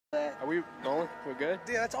Are we rolling? We're good?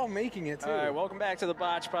 Yeah, that's all making it, too. All right, welcome back to the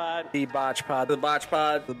BotchPod. The BotchPod. The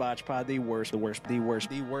BotchPod. The BotchPod. The worst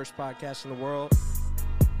podcast in the world.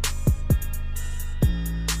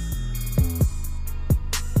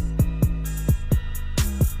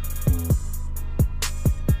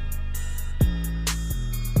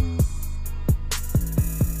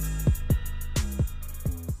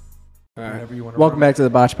 All right. Welcome back to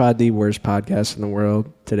the BotchPod, the worst podcast in the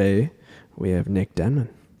world. Today, we have Nick Denmon.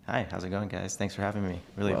 Hi, how's it going, guys? Thanks for having me.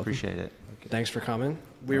 Really appreciate it. Thanks for coming.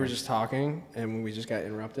 We were just talking, and we just got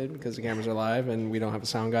interrupted because the cameras are live, and we don't have a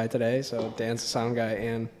sound guy today. So Dan's the sound guy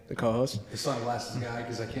and the co-host. The sunglasses guy,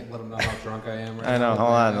 because I can't let him know how drunk I am. I know. Hold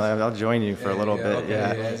on, I'll join you for a little bit. Okay,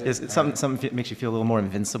 yeah. It's Something makes you feel a little more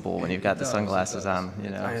invincible when you've got the sunglasses on. You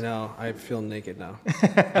know. I know. I feel naked now.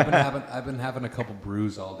 I've been having a couple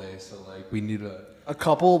brews all day, so we need a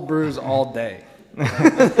couple brews all day.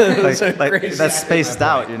 That's spaced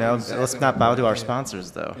out, you know. Let's not bow to our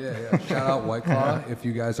sponsors, though. Yeah. Shout out White Claw if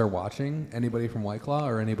you guys are watching. Anybody from White Claw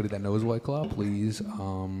or anybody that knows White Claw, please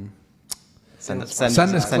send us money.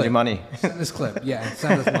 Send this clip. Yeah,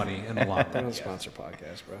 send us money and a lot. They don't sponsor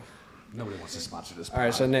podcasts, bro. Nobody wants to sponsor this. All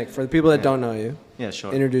right, so Nick, for the people that don't know you,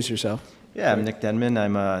 sure. Introduce yourself. Yeah, I'm Nick Denmon.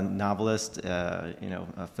 I'm a novelist, a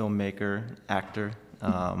filmmaker, actor.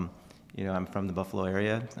 I'm from the Buffalo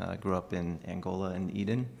area. Grew up in Angola and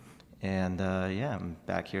Eden, and I'm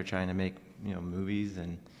back here trying to make movies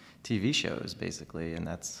and TV shows basically, and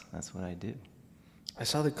that's what I do. I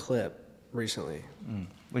saw the clip recently.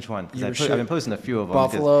 Which one? I've been posting a few of them.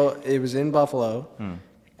 Buffalo. It was in Buffalo, and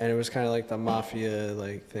it was kind of like the mafia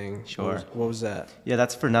thing. Sure. What was that? Yeah,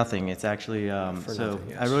 that's For Nothing. It's actually Nothing,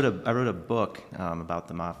 yes. I wrote a book about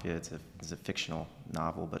the mafia. It's a fictional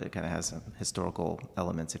novel, but it kind of has some historical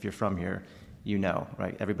elements. If you're from here, you know,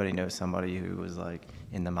 right? Everybody knows somebody who was like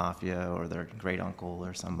in the mafia or their great uncle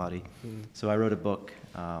or somebody. So I wrote a book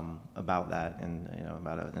about that, and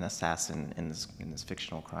about an assassin in this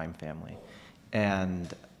fictional crime family,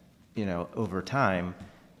 and over time.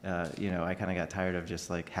 I kind of got tired of just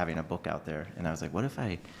like having a book out there, and I was like, what if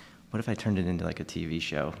I turned it into like a TV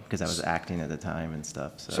show? Because I was acting at the time and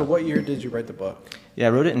stuff. So what year did you write the book? Yeah, I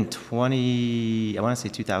wrote it in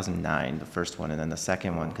 2009, the first one, and then the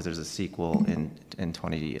second one, because there's a sequel in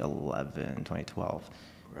 2011, 2012.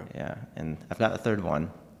 Right. Yeah, and I've got a third one,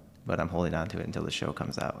 but I'm holding on to it until the show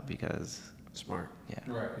comes out because. Smart. Yeah.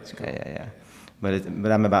 Right. Cool. Yeah. But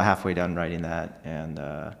I'm about halfway done writing that,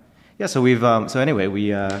 and. So we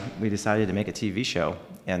decided to make a TV show,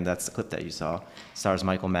 and that's the clip that you saw. Stars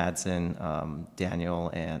Michael Madsen, Daniel,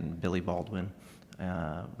 and Billy Baldwin,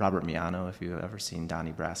 Robert Miano. If you've ever seen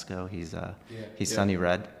Donnie Brasco, he's Sonny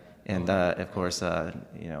Red, and of course,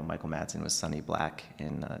 Michael Madsen was Sonny Black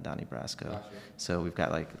in Donnie Brasco. Gotcha. So we've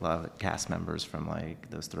got like a lot of cast members from like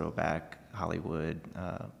those throwback Hollywood,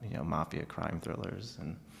 mafia crime thrillers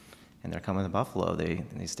and they're coming to Buffalo. They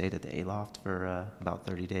stayed at the A-Loft for about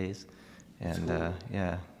 30 days, and cool.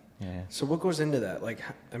 Yeah. So what goes into that? Like,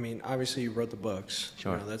 I mean, obviously you wrote the books.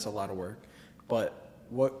 Sure. That's a lot of work, but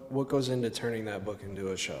what goes into turning that book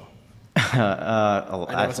into a show? I know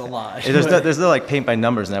it's a lot. There's no like paint by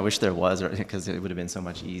numbers, and I wish there was, because it would have been so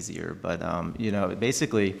much easier. But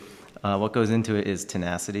basically, what goes into it is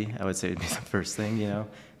tenacity. I would say would be the first thing.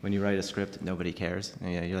 When you write a script, nobody cares.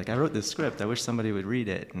 You're like, I wrote this script. I wish somebody would read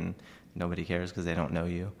it, and nobody cares because they don't know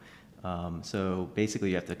you. So basically,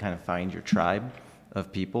 you have to kind of find your tribe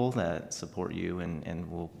of people that support you and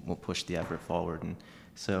will push the effort forward. And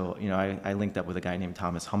so, I linked up with a guy named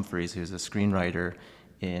Thomas Humphreys, who's a screenwriter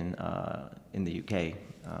in the UK,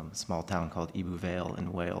 a small town called Ebu Vale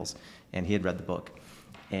in Wales, and he had read the book.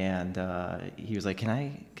 And he was like, can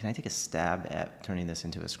I take a stab at turning this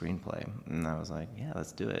into a screenplay? And I was like, yeah,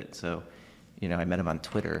 let's do it. So, I met him on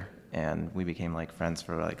Twitter, and we became like friends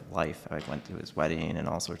for like life. I went to his wedding and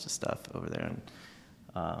all sorts of stuff over there.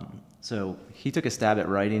 And so he took a stab at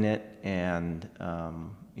writing it, and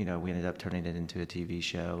we ended up turning it into a TV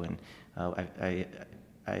show. And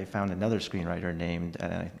I found another screenwriter named,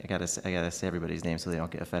 and I gotta say everybody's name so they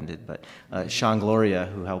don't get offended, but Sean Gloria,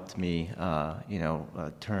 who helped me,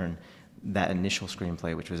 turn that initial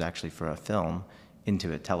screenplay, which was actually for a film,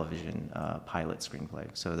 into a television pilot screenplay.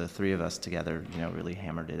 So the three of us together, really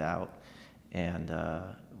hammered it out, and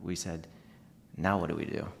we said, now what do we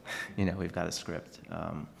do? We've got a script,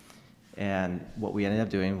 and what we ended up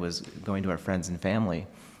doing was going to our friends and family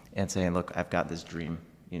and saying, look, I've got this dream.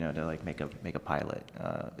 To like make a pilot,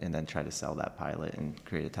 and then try to sell that pilot and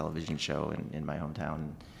create a television show in my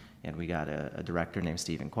hometown. and we got a director named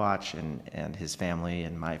Stephen Quach and his family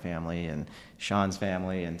and my family and Sean's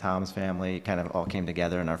family and Tom's family kind of all came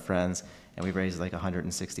together, and our friends, and we raised like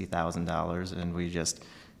 $160,000, and we just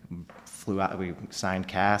flew out. We signed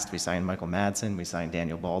cast, we signed Michael Madsen, we signed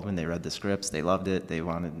Daniel Baldwin. They read the scripts, they loved it, they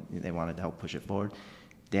wanted to help push it forward.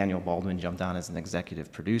 Daniel Baldwin jumped on as an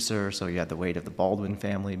executive producer, so you had the weight of the Baldwin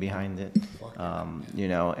family behind it, you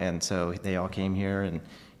know, and so they all came here, and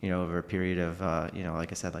you know, over a period of, you know,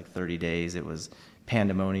 like I said, like 30 days, it was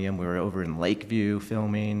pandemonium. We were over in Lakeview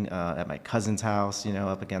filming at my cousin's house, you know,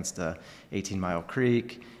 up against 18 Mile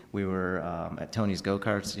Creek. We were at Tony's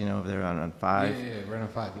Go-Karts, you know, over there on 5. Yeah, right on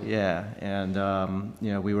 5. Yeah, and,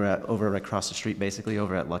 you know, we were over right across the street, basically,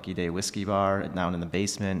 over at Lucky Day Whiskey Bar, down in the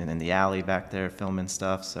basement and in the alley back there filming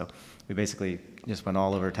stuff. So we basically just went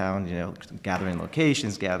all over town, you know, gathering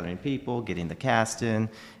locations, gathering people, getting the cast in,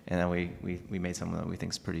 and then we made something that we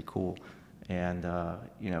think is pretty cool. And,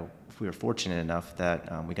 you know, we were fortunate enough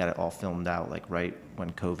that we got it all filmed out, like, right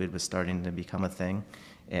when COVID was starting to become a thing.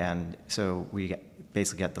 And so we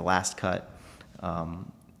basically got the last cut,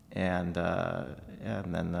 and then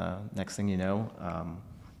the next thing you know,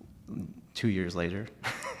 2 years later,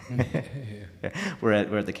 we're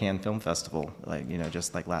at the Cannes Film Festival, like, you know,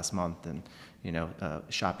 just like last month, and you know,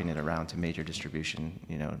 shopping it around to major distribution,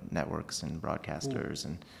 you know, networks and broadcasters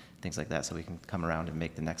and things like that, so we can come around and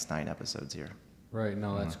make the next 9 episodes here. Right.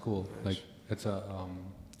 No, that's cool. Like it's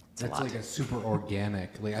like a super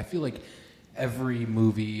organic. Like I feel like every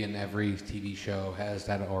movie and every TV show has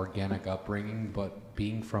that organic upbringing, but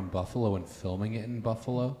being from Buffalo and filming it in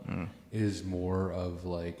Buffalo is more of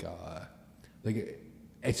like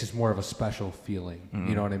it's just more of a special feeling.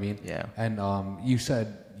 You know what I mean? Yeah. And you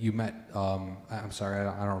said you met. I'm sorry,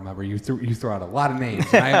 I don't remember. You threw out a lot of names.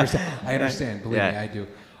 And I understand. I understand. Believe me, I do.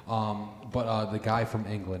 But the guy from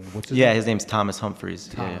England, what's his name? His name's Thomas Humphreys.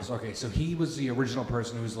 Thomas. Yeah. Okay, so he was the original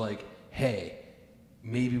person who was like, "Hey,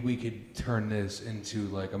 maybe we could turn this into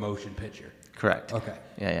like a motion picture." Correct. Okay.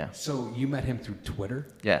 Yeah. So you met him through Twitter?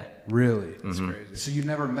 Yeah. Really? That's crazy. So you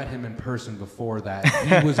never met him in person before that?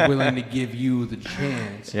 He was willing to give you the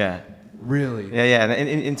chance? Yeah. Really? Yeah.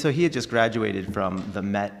 And so he had just graduated from the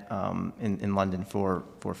Met in London for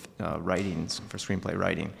writings, for screenplay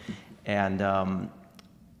writing. And,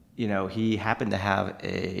 you know, he happened to have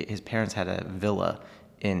his parents had a villa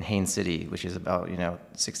in Haines City, which is about, you know,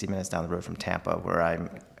 60 minutes down the road from Tampa, where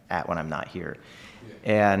I'm at when I'm not here.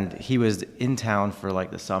 And he was in town for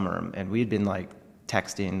like the summer, and we'd been like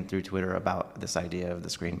texting through Twitter about this idea of the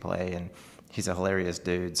screenplay, and he's a hilarious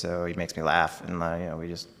dude, so he makes me laugh, and you know, we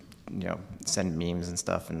just, you know, send memes and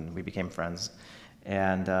stuff, and we became friends.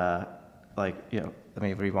 And like, you know, let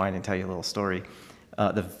me rewind and tell you a little story.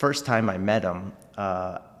 The first time I met him,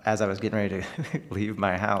 as I was getting ready to leave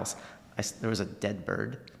my house, there was a dead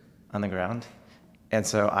bird on the ground. And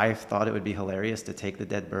so I thought it would be hilarious to take the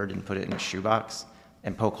dead bird and put it in a shoebox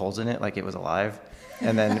and poke holes in it like it was alive,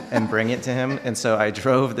 and then and bring it to him. And so I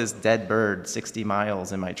drove this dead bird 60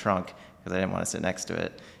 miles in my trunk because I didn't want to sit next to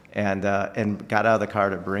it, and got out of the car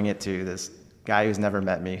to bring it to this guy who's never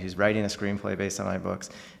met me, who's writing a screenplay based on my books,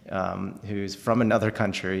 who's from another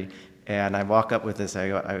country. And I walk up with this. I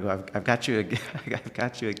go, I've got you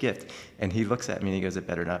a gift. And he looks at me and he goes, "It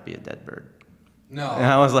better not be a dead bird." No. And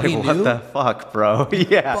I was like, "What the fuck, bro?"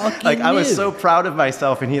 Yeah. Like I was so proud of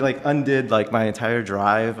myself, and he like undid like my entire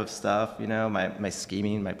drive of stuff, you know, my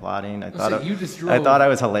scheming, my plotting. I thought I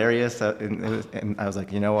was hilarious, and I was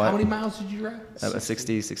like, you know what? How many miles did you drive?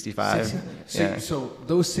 60, 65. 60. Yeah. So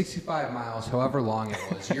those 65 miles, however long it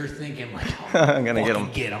was, you're thinking like, I'm gonna get him.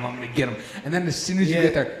 I'm gonna get him. And then as soon as you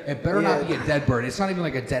get there, it better not be a dead bird. It's not even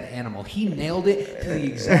like a dead animal. He nailed it to the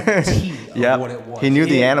exact T of what it was. He knew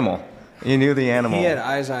the animal. He knew the animal. He had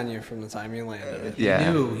eyes on you from the time you landed. Yeah.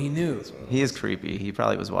 He knew. He is creepy. He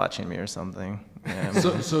probably was watching me or something. Yeah.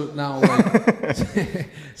 So now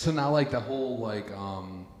like the whole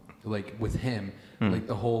like with him, like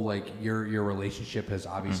the whole like your relationship has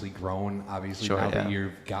obviously grown. Obviously that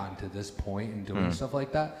you've gotten to this point and doing stuff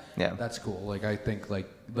like that. Yeah. That's cool. Like I think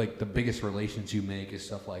like the biggest relations you make is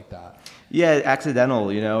stuff like that. Yeah,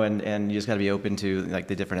 accidental, you know, and you just got to be open to like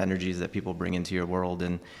the different energies that people bring into your world.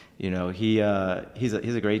 And you know, he's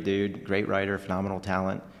a great dude, great writer, phenomenal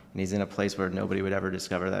talent, and he's in a place where nobody would ever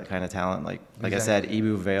discover that kind of talent. Like I said,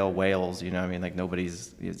 Ebu Vale, Wales, you know, I mean, like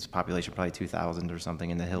its population probably 2,000 or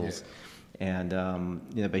something in the hills, and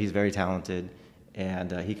you know, but he's very talented,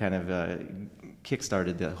 and he kind of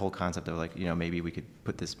kickstarted the whole concept of like, you know, maybe we could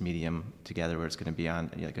put this medium together where it's going to be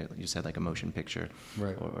on, like you said, like a motion picture,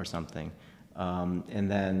 right, or something,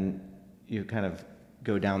 and then you kind of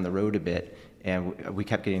go down the road a bit, And we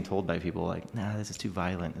kept getting told by people like, nah, this is too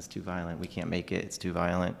violent, it's too violent, we can't make it, it's too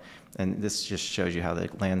violent. And this just shows you how the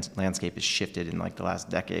landscape has shifted in like the last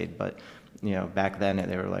decade. But you know, back then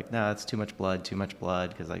they were like, no, it's too much blood,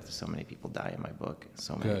 because like there's so many people die in my book.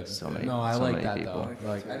 So many. No, I so like many that people. though.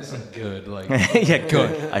 Like I just said good. Like yeah,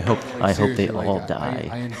 good. I hope they seriously, all like, die.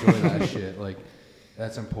 I enjoy that shit. Like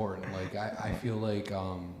that's important. Like I feel like.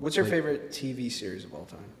 What's your favorite TV series of all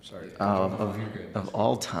time? Sorry. Of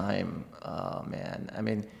all time, oh man. I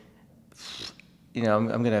mean, you know,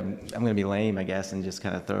 I'm gonna be lame, I guess, and just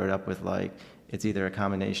kind of throw it up with like. It's either a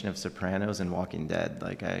combination of Sopranos and Walking Dead.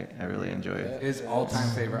 Like I really enjoy it. His all-time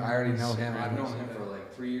favorite. I already know him. I've known him for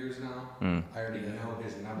like 3 years now. I already know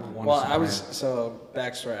his number one. Well,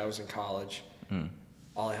 backstory. I was in college.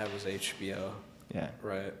 All I had was HBO. Yeah.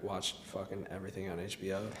 Right. Watched fucking everything on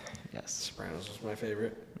HBO. Yes. Sopranos was my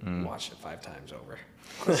favorite. Watched it 5 times over.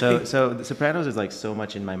 So The Sopranos is like so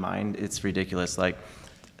much in my mind. It's ridiculous. Like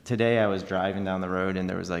today I was driving down the road and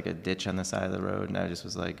there was like a ditch on the side of the road, and I just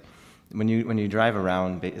was like. When you drive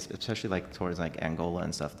around, especially like towards like Angola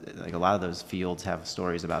and stuff, like a lot of those fields have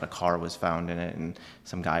stories about a car was found in it and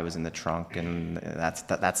some guy was in the trunk, and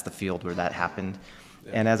that's the field where that happened.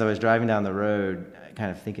 Yeah. And as I was driving down the road,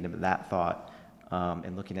 kind of thinking about that thought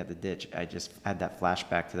and looking at the ditch, I just had that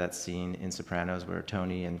flashback to that scene in Sopranos where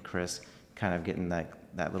Tony and Chris kind of get in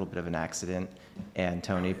that little bit of an accident, and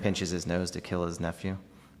Tony pinches his nose to kill his nephew.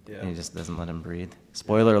 Yeah. And he just doesn't let him breathe.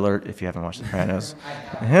 Spoiler alert if you haven't watched Sopranos.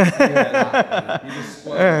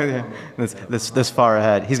 This far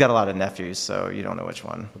ahead. He's got a lot of nephews, so you don't know which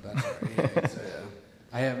one. That's right.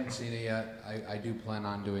 I haven't seen it yet. I do plan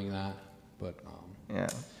on doing that, but yeah.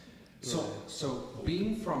 So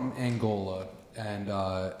being from Angola and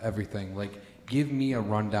everything, like, give me a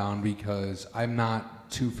rundown because I'm not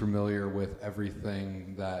too familiar with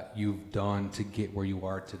everything that you've done to get where you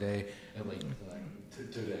are today, and like.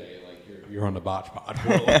 Today, like you're on the BotchPod,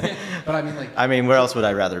 but I mean, like, where else would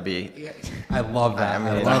I rather be? I love that.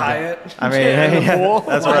 I love the Hyatt.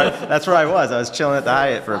 That's where I was. I was chilling at the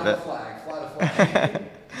Hyatt for a bit. Fly.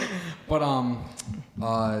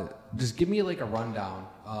 But just give me like a rundown,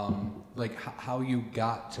 like how you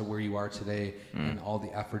got to where you are today, and all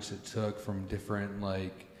the efforts it took from different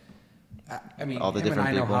like. I mean, all the different and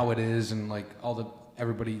I know people. how it is, and like all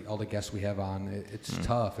the guests we have on, it's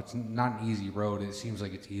tough. It's not an easy road. It seems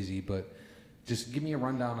like it's easy, but just give me a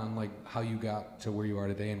rundown on like how you got to where you are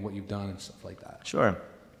today and what you've done and stuff like that. Sure.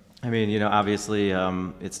 I mean, you know, obviously,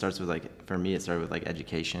 it starts with like, for me, it started with like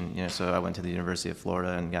education. You know, so I went to the University of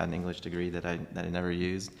Florida and got an English degree that I never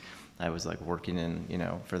used. I was like working in, you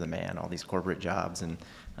know, for the man, all these corporate jobs, and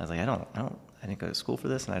I was like, I didn't go to school for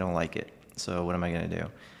this, and I don't like it. So what am I gonna do?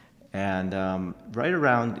 And right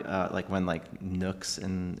around like when like Nooks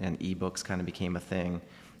and ebooks kind of became a thing,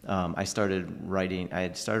 I had started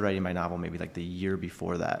writing my novel maybe like the year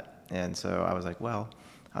before that. And so I was like, well,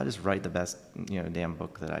 I'll just write the best, you know, damn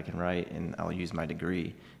book that I can write, and I'll use my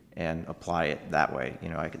degree and apply it that way. You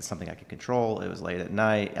know, something I could control. It was late at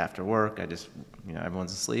night after work. I just, you know,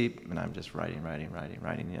 everyone's asleep, and I'm just writing,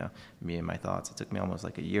 you know, me and my thoughts. It took me almost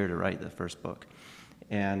like a year to write the first book.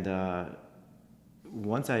 And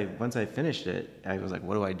once I finished it, I was like,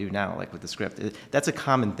 what do I do now, like with the script? That's a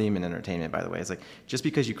common theme in entertainment, by the way. It's like, just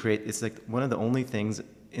because you create, it's like one of the only things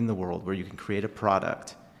in the world where you can create a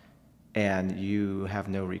product and you have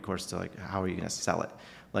no recourse to like, how are you going to sell it?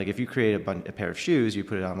 Like if you create a pair of shoes, you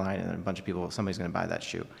put it online, and then a bunch of people, somebody's going to buy that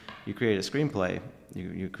shoe. You create a screenplay,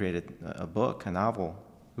 you created a book, a novel,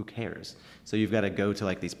 who cares? So you've got to go to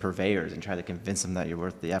like these purveyors and try to convince them that you're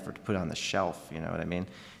worth the effort to put it on the shelf, you know what I mean?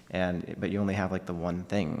 But you only have like the one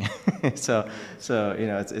thing. so you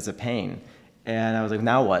know, it's a pain. And I was like,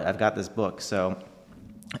 now what? I've got this book. So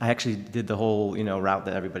I actually did the whole, you know, route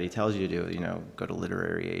that everybody tells you to do, you know, go to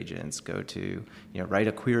literary agents, go to, you know, write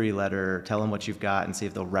a query letter, tell them what you've got and see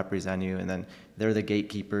if they'll represent you. And then they're the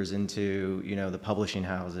gatekeepers into, you know, the publishing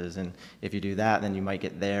houses. And if you do that, then you might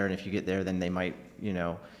get there. And if you get there, then they might, you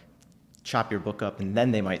know, chop your book up, and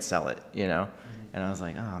then they might sell it, you know. And I was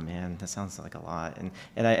like, oh man, that sounds like a lot.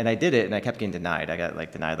 And I did it, and I kept getting denied. I got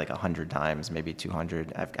like denied like 100 times, maybe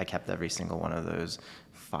 200. I kept every single one of those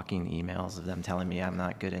fucking emails of them telling me I'm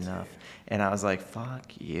not good enough. And I was like,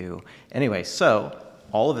 fuck you. Anyway, so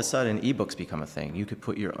all of a sudden, ebooks become a thing. You could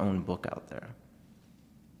put your own book out there.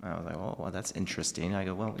 I was like, well, that's interesting. I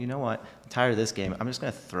go, well, you know what? I'm tired of this game. I'm just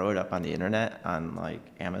going to throw it up on the internet, on like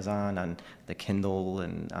Amazon, on the Kindle,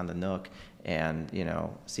 and on the Nook, and, you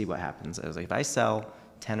know, see what happens. I was like, if I sell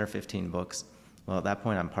 10 or 15 books, well, at that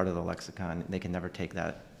point, I'm part of the lexicon. They can never take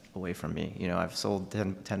that away from me. You know, I've sold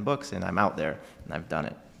 10 books, and I'm out there, and I've done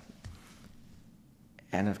it.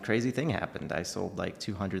 And a crazy thing happened. I sold like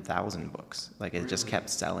 200,000 books. Like it just kept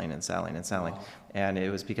selling and selling and selling. Wow. And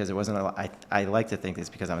it was because it wasn't a lot. I like to think it's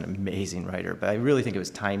because I'm an amazing writer, but I really think it was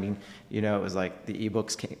timing. You know, it was like the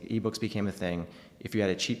ebooks became a thing. If you had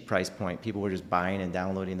a cheap price point, people were just buying and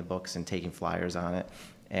downloading the books and taking flyers on it.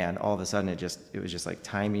 And all of a sudden it was just like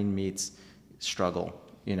timing meets struggle,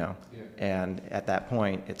 you know. Yeah. And at that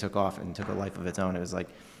point it took off and took a life of its own. It was like,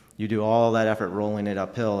 you do all that effort rolling it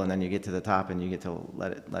uphill, and then you get to the top and you get to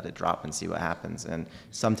let it drop and see what happens. And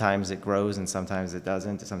sometimes it grows and sometimes it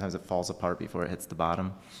doesn't. Sometimes it falls apart before it hits the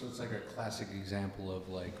bottom. So it's like a classic example of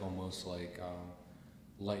like almost like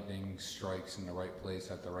lightning strikes in the right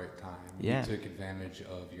place at the right time. Yeah. You took advantage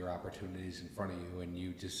of your opportunities in front of you, and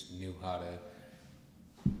you just knew how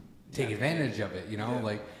to take advantage of it. You know,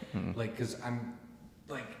 like because I'm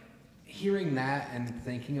like. Hearing that and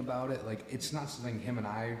thinking about it, like it's not something him and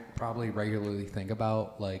I probably regularly think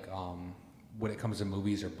about, like when it comes to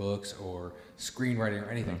movies or books or screenwriting or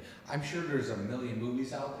anything. I'm sure there's a million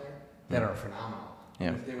movies out there that are phenomenal. Yeah.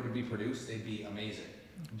 And if they were to be produced, they'd be amazing.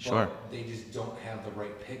 Sure. But they just don't have the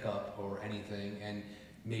right pickup or anything, and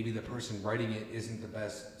maybe the person writing it isn't the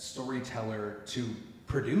best storyteller to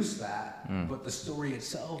produce that, but the story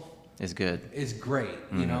itself Is good. is great,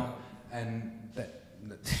 you know, and that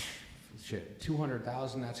shit,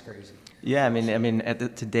 200,000, that's crazy. Yeah, I mean,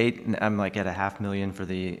 to date, I'm like at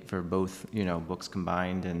 $500,000 for both, you know, books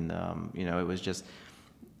combined, and you know, it was just,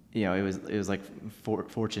 you know, it was like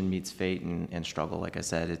fortune meets fate and struggle. Like I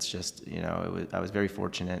said, it's just, you know, I was very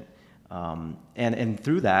fortunate, and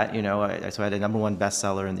through that, you know, so I had a #1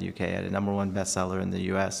 bestseller in the UK, I had a #1 bestseller in the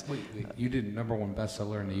US. Wait, you did #1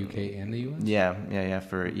 bestseller in the UK and the US? Yeah,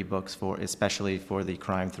 for ebooks, especially for the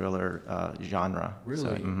crime thriller genre.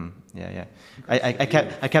 Really? So, yeah.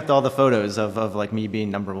 I kept all the photos of like me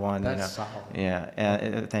being #1. That's you know. solid. Yeah,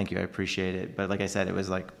 and thank you, I appreciate it. But like I said, it was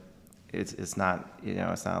like, it's not, you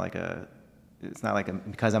know, it's not like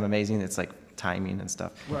because I'm amazing. It's like timing and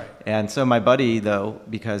stuff. Right. And so my buddy, though,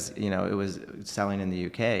 because, you know, it was selling in the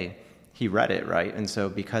UK, he read it, right? And so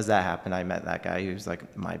because that happened, I met that guy who's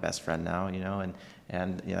like my best friend now, you know,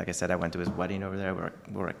 and you know, like I said, I went to his wedding over there.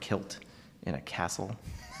 We wore a kilt in a castle.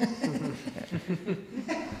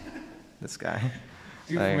 This guy.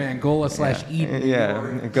 Dude from Angola / Eden.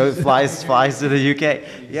 Yeah, it flies to the UK.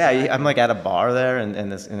 Yeah, I'm like at a bar there,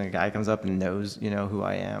 and a guy comes up and knows, you know, who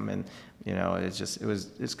I am, and you know,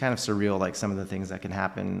 it's kind of surreal, like some of the things that can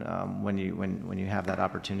happen when you have that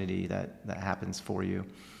opportunity that happens for you.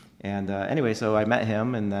 And anyway, so I met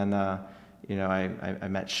him, and then you know, I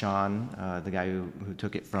met Sean, the guy who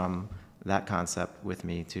took it from that concept with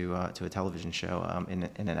me to a television show in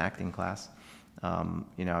an acting class.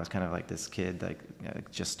 You know, I was kind of like this kid,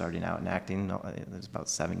 like just starting out in acting. It was about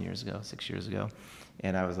 6 years ago,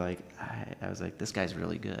 and I was like, this guy's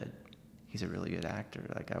really good. He's a really good actor.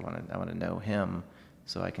 Like I want to know him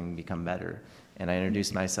so I can become better. And I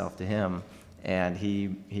introduced myself to him, and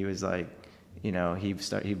he was like, you know, he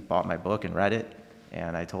bought my book and read it,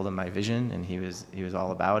 and I told him my vision, and he was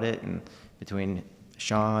all about it. And between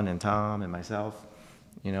Sean and Tom and myself,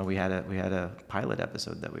 you know, we had a pilot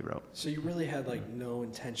episode that we wrote. So you really had like no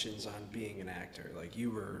intentions on being an actor. Like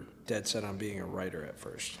you were dead set on being a writer at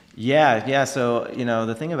first. Yeah. So, you know,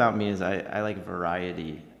 the thing about me is I like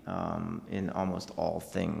variety in almost all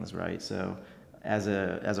things, right? So as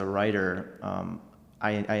a writer,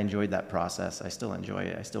 I enjoyed that process. I still enjoy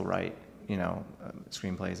it. I still write, you know,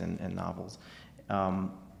 screenplays and novels.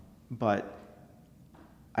 But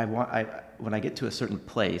when I get to a certain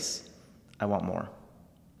place, I want more.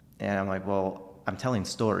 And I'm like, well, I'm telling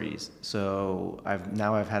stories, so I've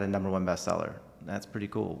had a #1 bestseller. That's pretty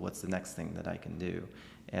cool. What's the next thing that I can do?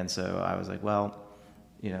 And so I was like, well,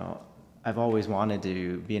 you know, I've always wanted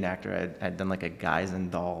to be an actor. I'd done like a Guys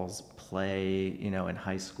and Dolls play, you know, in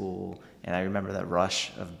high school, and I remember that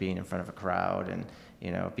rush of being in front of a crowd and,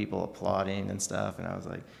 you know, people applauding and stuff. And I was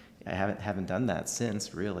like, I haven't done that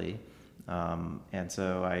since, really. And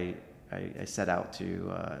so I set out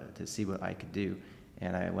to see what I could do.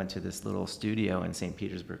 And I went to this little studio in St.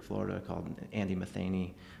 Petersburg, Florida, called Andy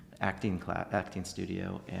Matheny acting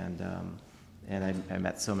studio, and I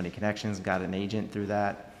met so many connections, got an agent through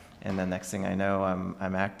that, and then next thing I know,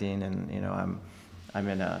 I'm acting, and you know, I'm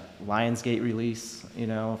in a Lionsgate release, you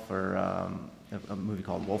know, for a movie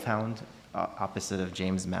called Wolfhound, opposite of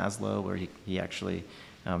James Maslow, where he actually,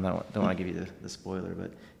 don't want to give you the spoiler,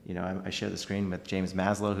 but you know, I share the screen with James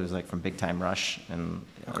Maslow, who's like from Big Time Rush and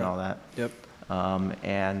all that. Yep.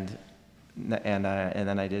 And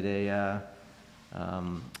then I did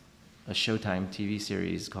a Showtime TV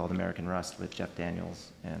series called American Rust with Jeff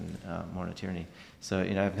Daniels and Morna Tierney. So,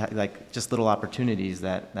 you know, I've had, like, just little opportunities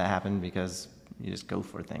that happen because you just go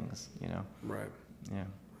for things, you know. Right. Yeah.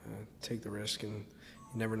 Take the risk, and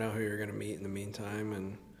you never know who you're going to meet in the meantime.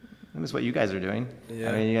 And that's what you guys are doing. Yeah.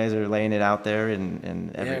 I mean, you guys are laying it out there,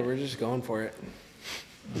 and yeah, we're just going for it.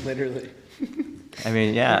 Literally. I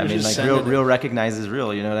mean, yeah. I We're mean, just like sending real recognizes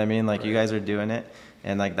real. You know what I mean? Like Right. you guys are doing it,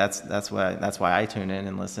 and like that's why I tune in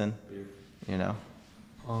and listen. You know.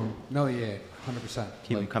 No, yeah, 100%. Keep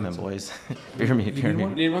them Like, coming, it's- boys. Beer me. need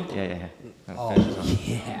one? Need one? Yeah. Oh,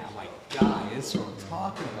 yeah, my God, that's what I'm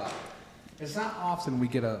talking about. It's not often we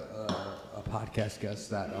get a podcast guest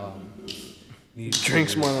that needs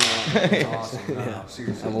Drinks more than one. That's awesome. No,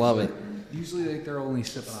 seriously. I love it. Usually, like, they're only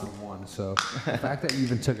sipping on one, so the fact that you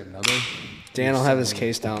even took another. Dan will have his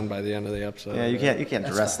case down by the end of the episode. Yeah, you can't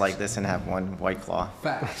That's dress facts. like this and have one White Claw.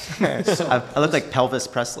 Facts. I look like Pelvis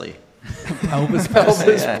Presley. Pelvis.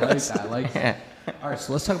 Yeah. I like that. All right,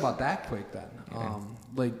 so let's talk about that quick then.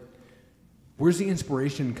 Like, where's the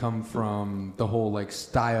inspiration come from? The whole like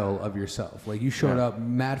style of yourself. Like, you showed up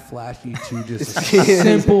mad flashy to just a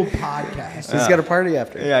simple podcast. He's got a party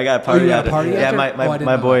after. Yeah, I got a party. you got a party Yeah, after? my Oh, I didn't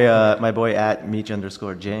my know boy that. my boy at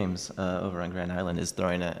Meech_James over on Grand Island is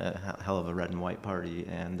throwing a hell of a red and white party,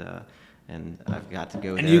 and I've got to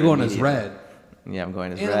go. And there you're going as immediately. red. Yeah, I'm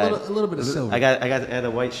going as And red. a little bit of silver. I had a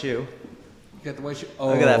white shoe. You got the white shoe.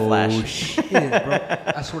 Look at that flash. Oh shit,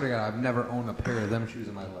 bro! I swear to God, I've never owned a pair of them shoes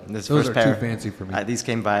in my life. This Those first are pair, too fancy for me. These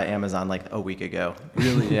came by Amazon like a week ago.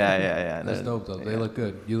 Really? Yeah. That's dope though. They look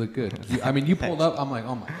good. You look good. I mean, you pulled up. I'm like,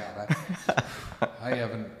 oh my God.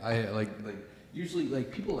 I like usually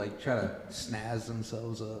like people like try to snazz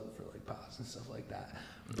themselves up for like pods and stuff like that.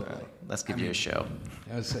 But like, Let's give you a show.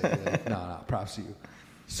 I would say, like, no, props to you.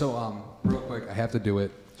 So, real quick, I have to do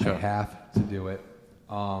it. Sure. I have to do it.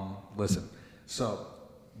 Listen, so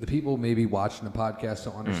the people maybe watching the podcast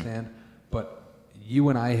don't understand, but you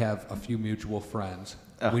and I have a few mutual friends.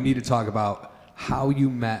 We need to talk about how you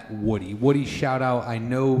met Woody. Woody, shout out. I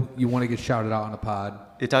know you want to get shouted out on the pod.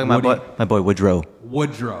 You're talking about my boy Woodrow.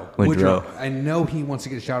 Woodrow. I know he wants to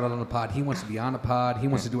get shouted out on the pod. He wants to be on the pod. He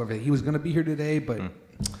wants to do everything. He was going to be here today, but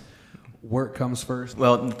work comes first.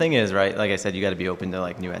 Well, the thing is, right? Like I said, you got to be open to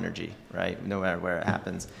like new energy, right? No matter where it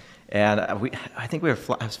happens. And I think I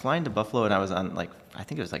was flying to Buffalo, and I was on I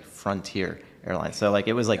think it was like Frontier Airlines. So like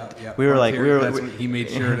it was like we were He made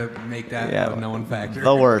sure to make that a known factor.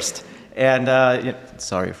 the worst. And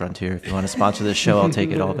sorry, Frontier, if you want to sponsor this show, I'll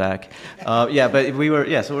take it all back. But we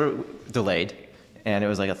were so we were delayed, and it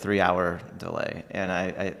was like a 3-hour delay. And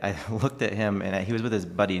I looked at him, and he was with his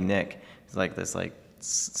buddy Nick. He's like this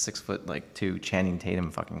 6'2" Channing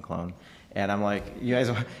Tatum fucking clone. And I'm like, you guys,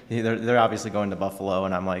 they're obviously going to Buffalo,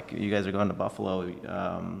 and I'm like, you guys are going to Buffalo.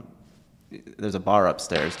 There's a bar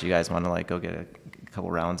upstairs. Do you guys want to like go get a couple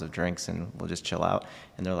rounds of drinks and we'll just chill out?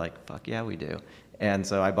 And they're like, fuck yeah, we do. And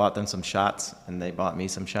so I bought them some shots, and they bought me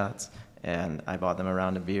some shots, and I bought them a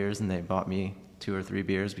round of beers, and they bought me 2 or 3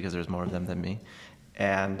 beers because there's more of them than me.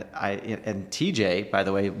 And TJ, by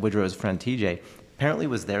the way, Woodrow's friend TJ, apparently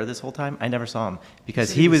was there this whole time. I never saw him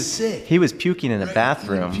because he was sick. He was puking in a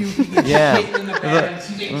bathroom. He said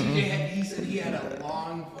he had a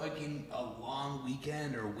long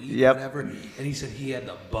weekend or week, Yep. whatever, and he said he had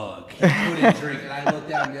the bug. He couldn't drink, and I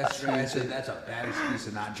looked at him yesterday. I said, "That's a bad excuse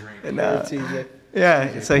to not drink." TJ.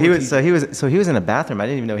 Yeah, so he was in a bathroom. I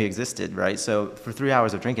didn't even know he existed, right? So for 3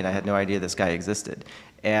 hours of drinking, I had no idea this guy existed.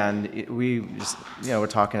 And we just, we're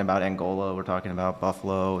talking about Angola, we're talking about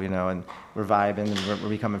Buffalo, and we're vibing and we're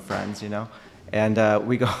becoming friends, And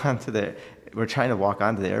we go we're trying to walk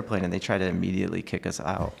onto the airplane, and they try to immediately kick us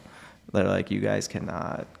out. They're like, you guys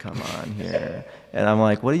cannot come on here. And I'm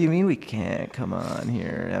like, what do you mean we can't come on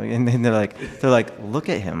here? And then they're like, look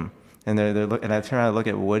at him. And and I turn around and look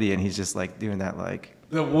at Woody, and he's just like doing that like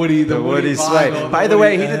The Woody swipe. By the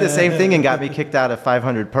way, he did the same thing and got me kicked out of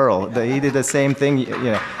 500 Pearl. He did the same thing,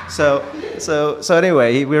 So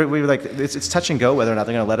anyway, we were like, it's touch and go whether or not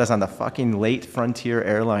they're going to let us on the fucking late Frontier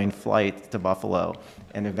airline flight to Buffalo.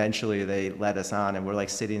 And eventually they let us on, and we're like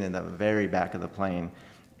sitting in the very back of the plane,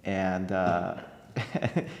 and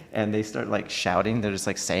and they start like shouting. They're just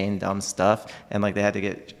like saying dumb stuff, and like they had to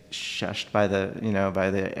get shushed by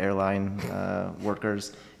the airline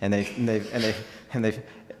workers, and I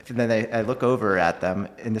look over at them,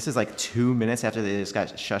 and this is like 2 minutes after they just got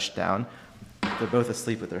shushed down. They're both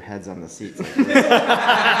asleep with their heads on the seats. Like this.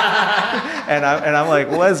 and I'm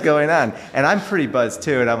like, what is going on? And I'm pretty buzzed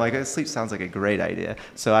too, and I'm like, sleep sounds like a great idea.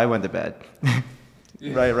 So I went to bed,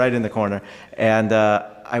 right in the corner, and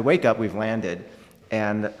I wake up. We've landed,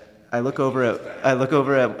 and I look over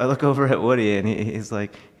at Woody, and he's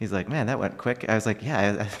like, man, that went quick. I was like,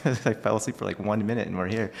 yeah, I fell asleep for like 1 minute, and we're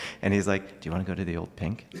here. And he's like, do you want to go to the Old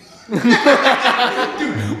Pink? Dude,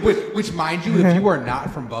 which mind you, if you are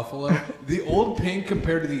not from Buffalo, the Old Pink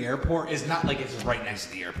compared to the airport is not like it's right next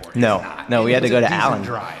to the airport. It's not. No, we had to go to Allen.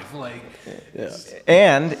 Drive, like. Yeah.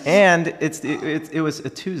 And it was a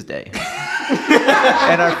Tuesday,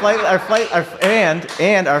 and our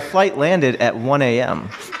flight landed at 1 a.m.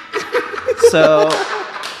 So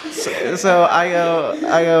I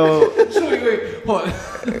go. So wait, hold on.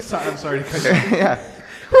 I'm sorry to cut you. Yeah.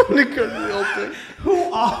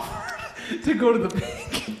 Who offered to go to the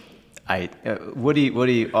Pink?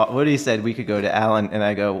 Woody said we could go to Allen, and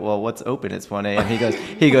I go, well, what's open? It's 1 a.m. He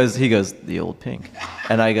goes, the Old Pink,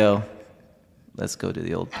 and I go, let's go to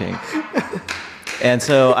the Old Pink. And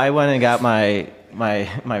so I went and got my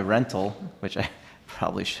rental, which I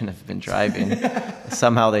probably shouldn't have been driving.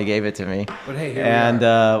 Somehow they gave it to me. But hey, here we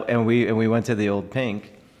are. And we went to the Old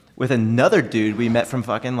Pink with another dude we met from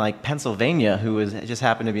fucking like Pennsylvania who just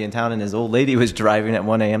happened to be in town, and his old lady was driving at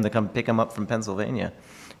 1 a.m. to come pick him up from Pennsylvania,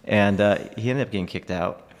 and he ended up getting kicked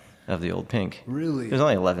out of the Old Pink. Really? There's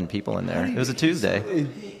only 11 people in there. It was a Tuesday.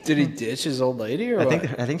 Did he ditch his old lady, or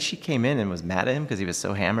I think she came in and was mad at him because he was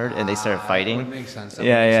so hammered, and they started fighting. That would make sense.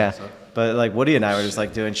 Yeah. But like Woody and I were just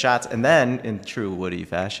like doing shots, and then in true Woody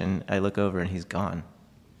fashion, I look over and he's gone.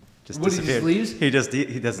 Woody just leaves? He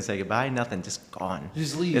doesn't say goodbye, nothing, just gone.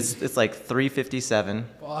 Just leaves. It's like 3:57.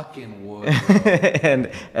 Fucking Woody. and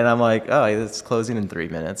I'm like, oh, it's closing in 3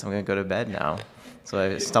 minutes. I'm gonna go to bed now. So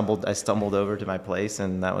I stumbled over to my place,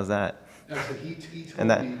 and that was that. He told And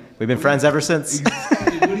that me, we've been friends ever since.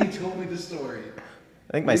 Woody told me the story.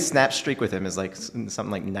 I think my snap streak with him is like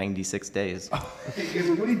something like 96 days. Because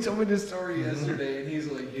Woody told me this story yesterday, and he's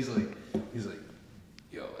like,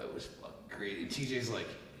 yo, that was fucking crazy. And TJ's like,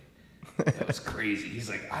 that was crazy. He's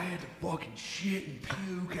like, I had to fucking shit and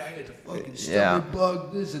puke. I had to fucking stomach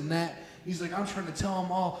bug, this and that. He's like, I'm trying to tell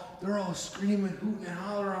them all. They're all screaming, hooting, and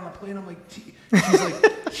hollering on the plane. I'm like,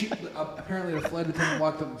 she's like, apparently the flight attendant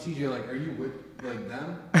walked up to TJ like, are you with like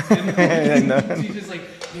them? And TJ's like,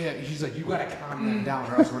 yeah. He's like, you gotta calm them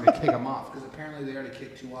down, or else we're gonna kick them off. Because apparently they already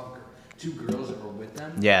kicked two girls that were with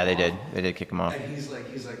them. Yeah, they did. They did kick him off. And he's like,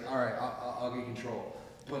 all right, I'll get control.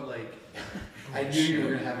 But like, I knew you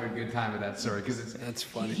were gonna have a good time with that story because that's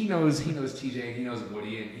funny. He knows TJ, and he knows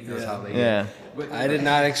Woody, and he knows how they. Yeah. But I did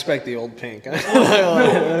not expect the Old Pink. No,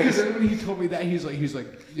 because when he told me that, he's like,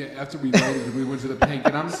 yeah. After we landed, we went to the Pink,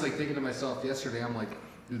 and I'm just like thinking to myself yesterday, I'm like,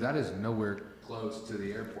 dude, that is nowhere close to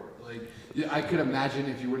the airport. Like, I could imagine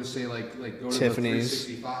if you were to say like go to Tiffany's.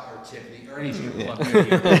 the 365 or Tiffany or anything.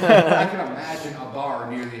 I can imagine a bar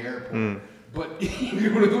near the airport. But hey, you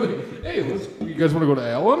guys want to go to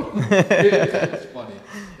Allen? That's funny.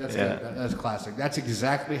 That's good. That's classic. That's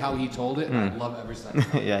exactly how he told it, and I love every second.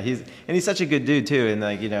 Yeah, he's such a good dude too, and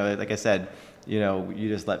like like I said, you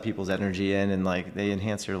just let people's energy in, and like they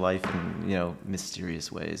enhance your life in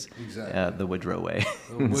mysterious ways. Exactly. The Woodrow way.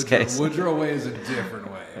 Woodrow way is a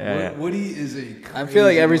different way. Yeah. Woody is a. I feel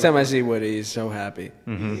like every time I see Woody, he's so happy.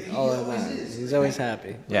 Mm-hmm. All the time. He's always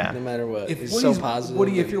happy. Yeah. No matter what. He's Woody's, so positive.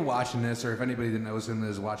 Woody, if you're watching this, or if anybody that knows him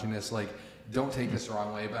is watching this, like, don't take this the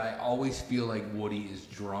wrong way, but I always feel like Woody is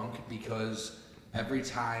drunk because every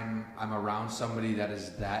time I'm around somebody that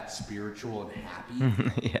is that spiritual and happy,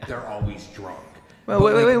 they're always drunk. Well,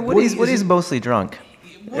 wait, Woody's mostly drunk.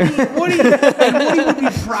 Woody would be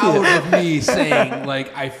proud of me saying,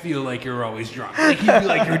 like, I feel like you're always drunk. Like, he'd be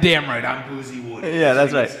like, you're damn right, I'm Boozy Woody. Yeah,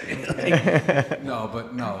 that's right. Like,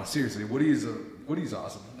 no, seriously, Woody's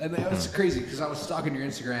awesome. And that was crazy because I was stalking your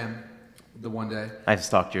Instagram the one day. I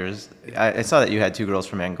stalked yours. I saw that you had two girls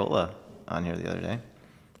from Angola on here the other day.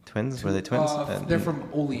 Twins? Were they twins? They're from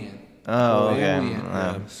Olean. Oh, okay.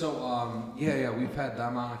 Olean. So, we've had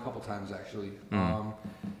them on a couple times, actually.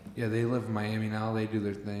 Yeah, they live in Miami now. They do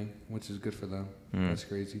their thing, which is good for them. That's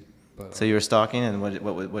crazy. But, so you were stalking, and what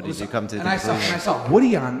did you come to? And I saw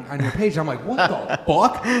Woody on your page. I'm like, what the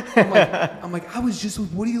fuck? I'm like, I was just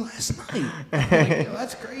with Woody last night. I'm like, yo,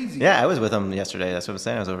 that's crazy. Yeah, I was with him yesterday. That's what I'm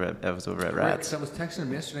saying. I was over at Rats. I was texting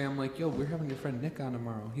him yesterday. I'm like, yo, we're having your friend Nick on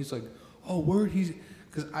tomorrow. He's like, oh, word.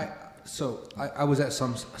 Because I was at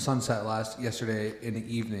some Sunset yesterday in the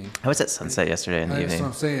evening. I was at Sunset yesterday in the evening. That's what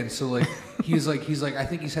I'm saying. So like he's like I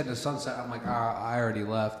think he's heading to Sunset. I'm like, I already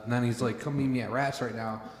left. And then he's like, come meet me at Rats right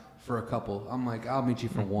now for a couple. I'm like, I'll meet you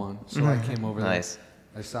for one. So I came over there. Nice.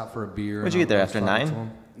 I stopped for a beer. When'd you get there, after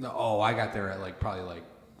 9? No, I got there at probably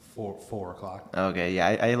 4 o'clock. Okay,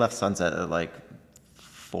 yeah, I left Sunset at like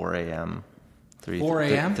 4 a.m. 4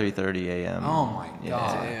 a.m. 3:30 a.m. Oh my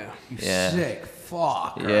god! Yeah. You Yeah. sick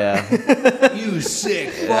fucker. Yeah. You sick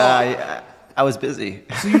fuck. I was busy.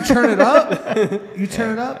 So you turn it up? You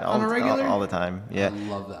turn it up on a regular? All the time. Yeah. I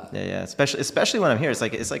love that. Yeah. Especially when I'm here. It's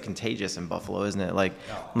like contagious in Buffalo, isn't it? Like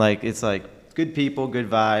it's like good people, good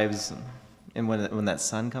vibes, and when that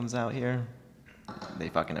sun comes out here, they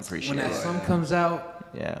fucking appreciate it. When that sun comes out,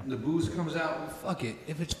 yeah, the booze comes out. Well, fuck it.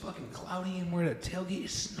 If it's fucking cloudy and we're at a tailgate,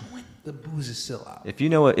 it's snowing, the booze is still out. If you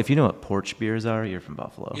know what porch beers are, you're from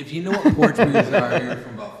Buffalo. If you know what porch beers are, you're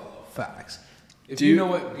from Buffalo. Facts. If you know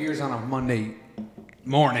what beers on a Monday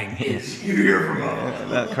morning is, you're from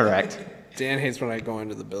Buffalo. Correct. Dan hates when I go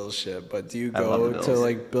into the Bills shit, but do you go to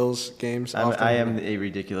like Bills games often? I am a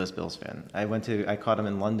ridiculous Bills fan. I caught him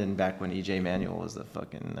in London back when EJ Manuel was the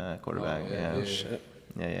fucking quarterback. Oh, yeah. Shit.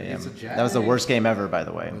 Yeah. That was the worst game ever, by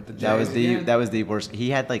the way. That was the worst. He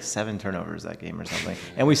had like 7 turnovers that game or something,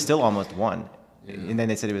 and we still almost won. Yeah. And then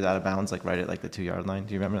they said he was out of bounds, like right at like the 2-yard line.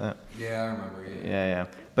 Do you remember that? Yeah, I remember. Yeah.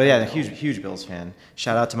 But yeah, huge Bills fan.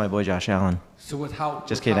 Shout out to my boy Josh Allen. So with how?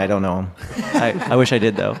 Just kidding, I don't know him. I wish I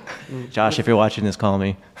did though. Josh, if you're watching this, call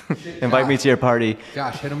me. Invite me to your party.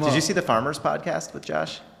 Josh, hit him up. Did you see the Farmers podcast with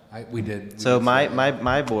Josh? We did. So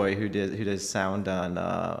my boy who does sound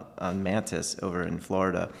on Mantis over in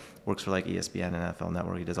Florida works for like ESPN and NFL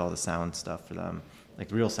Network. He does all the sound stuff for them, like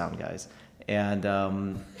real sound guys. And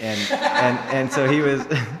so he was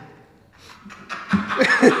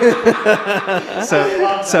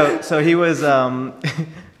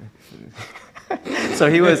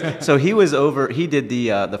so he was over. He did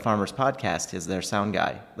the Farmers podcast. Their sound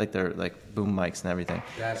guy, like their like boom mics and everything.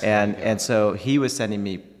 And so he was sending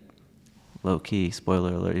me, low key,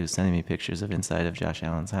 spoiler alert, he was sending me pictures of inside of Josh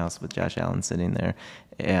Allen's house with Josh Allen sitting there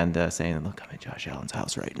and saying, look, I'm in Josh Allen's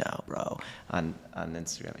house right now, bro, on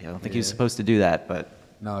Instagram. I don't think he was supposed to do that, but...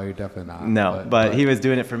 No, you're definitely not. No, but he was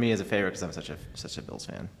doing it for me as a favor because I'm such a Bills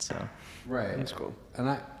fan, so... Right. That's cool. And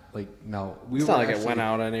no. It's not like it went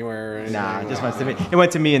out anywhere or anything. Nah, it just went to me. It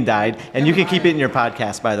went to me and died. And you can keep it in your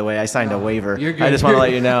podcast, by the way. I signed a waiver. You're good. I just want to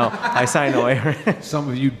let you know. I signed a waiver. Some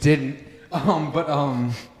of you didn't.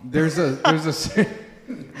 There's a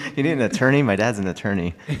You need an attorney? My dad's an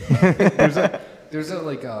attorney. there's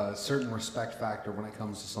a certain respect factor when it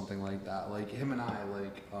comes to something like that. Like him and I,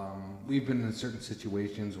 we've been in certain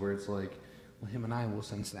situations where it's like, well, him and I will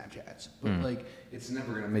send Snapchats, but it's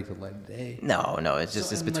never gonna make the light of day. No, it's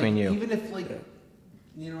just it's between you. Even if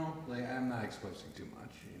I'm not exposing too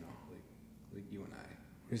much, like you and I.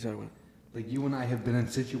 Who's that one? Like you and I have been in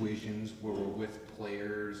situations where we're with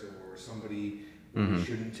players or somebody where we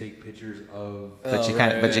shouldn't take pictures of. But you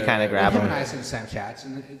kind of grab them. Him and I send Snapchats,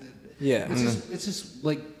 and it's just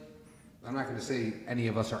like, I'm not going to say any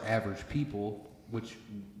of us are average people, which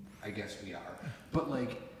I guess we are, but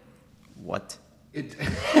like. What? No, but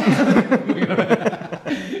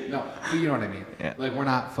you know what I mean. Yeah. Like we're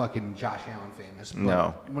not fucking Josh Allen famous. But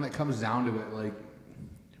no. When it comes down to it, like,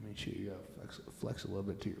 I mean, shit, you gotta flex a little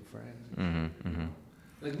bit to your friends.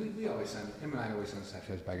 Like we always send him and I always send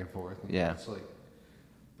Snapchats back and forth. And yeah. It's like,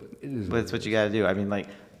 but it is. But it's what you got to do. I mean, like,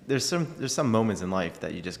 there's some moments in life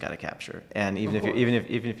that you just got to capture, and even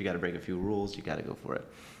if you got to break a few rules, you got to go for it.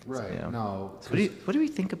 Right. So, no. So what do we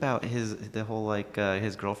think about the whole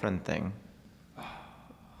his girlfriend thing?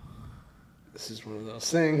 This is one of those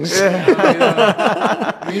things.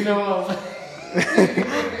 We know.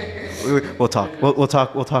 We'll talk. We'll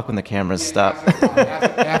talk when the cameras stop.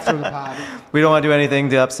 After the pod. We don't want to do anything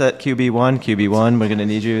to upset QB1. QB1, we're gonna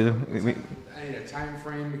need you. I need a time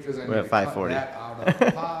frame because I need we're at to cut 5:40. that out of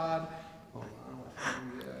the pod. Hold on.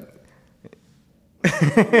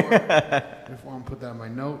 Before I put that in my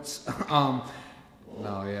notes. No,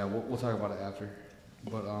 yeah, we'll talk about it after.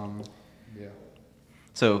 But yeah.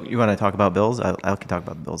 So you want to talk about Bills? I can talk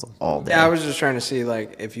about the Bills all day. Yeah, I was just trying to see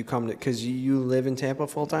like if you come to because you live in Tampa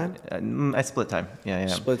full time. I split time. Yeah.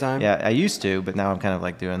 Split time. Yeah, I used to, but now I'm kind of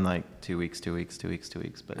like doing like 2 weeks.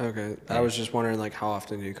 But okay, I was just wondering like how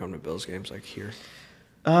often do you come to Bills games like here?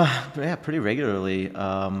 Yeah, pretty regularly.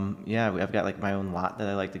 Yeah, I've got like my own lot that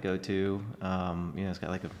I like to go to. It's got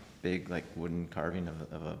like a big like wooden carving of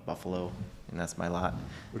a buffalo, and that's my lot.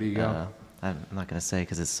 Where do you go? I'm not gonna say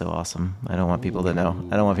because it's so awesome. I don't want people to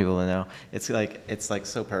know. It's like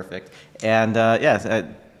so perfect. And I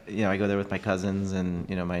go there with my cousins, and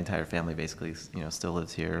my entire family basically still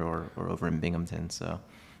lives here or over in Binghamton. So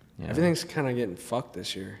everything's kind of getting fucked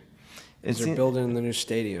this year. They're building the new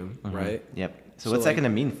stadium, right? Yep. So what's that gonna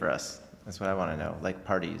mean for us? That's what I want to know. Like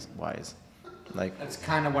parties wise, like that's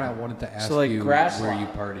kind of what I wanted to ask so like you. grass where lot. You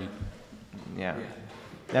party? Yeah.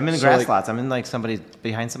 I'm in the So, grass like- lots. I'm in like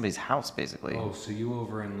behind somebody's house, basically. Oh, so you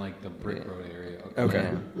over in like the Brick Road area? Okay,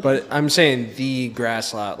 but I'm saying the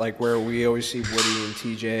grass lot, like where we always see Woody and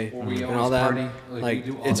TJ we and all always that. party, like,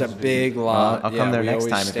 we do all It's a those big Well, lot. I'll come there we next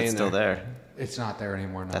always time if stay it's in still there. It's not there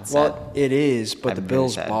anymore now. That's Well, it is, but I'm the very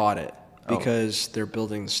Bills sad. bought it Oh. because they're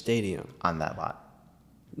building the stadium. on that lot.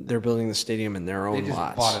 They're building the stadium in their they own just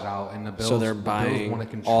lots. bought it out, and the Bills. So they're the Bills buying wanna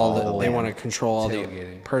control all the the. They land. want to control all the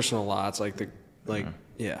Tailgating. personal lots, Mm-hmm.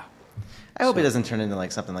 yeah. I hope it doesn't turn into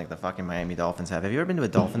like something like the fucking Miami Dolphins have. Have you ever been to a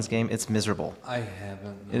Dolphins game? It's miserable. I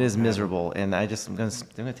haven't. It is miserable, and I'm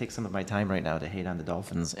gonna take some of my time right now to hate on the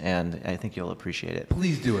Dolphins, and I think you'll appreciate it.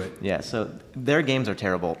 Please do it. Yeah, so their games are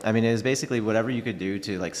terrible. I mean, it is basically whatever you could do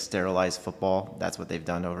to like sterilize football. That's what they've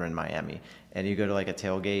done over in Miami. And you go to like a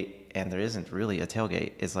tailgate, and there isn't really a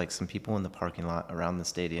tailgate. It's like some people in the parking lot around the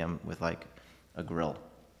stadium with like a grill,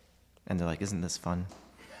 and they're like, "Isn't this fun?"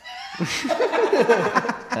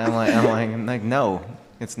 And I'm like, no,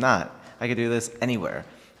 it's not. I could do this anywhere.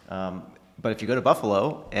 But if you go to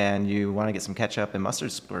Buffalo and you want to get some ketchup and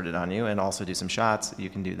mustard squirted on you and also do some shots, you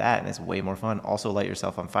can do that, and it's way more fun. Also light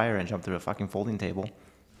yourself on fire and jump through a fucking folding table.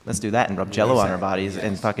 Let's do that and rub Jello on our bodies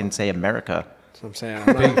and fucking say America. That's what I'm saying.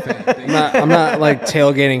 I'm not like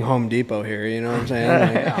tailgating Home Depot here. You know what I'm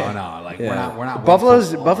saying? Like, No, like yeah. we're not.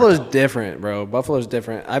 Buffalo's different, bro. Buffalo's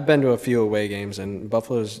different. I've been to a few away games, and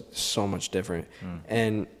Buffalo's so much different.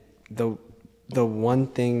 And the one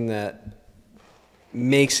thing that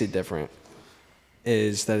makes it different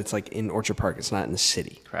is that it's like in Orchard Park. It's not in the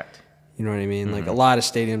city. Correct. You know what I mean? Like a lot of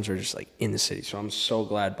stadiums are just like in the city. So I'm so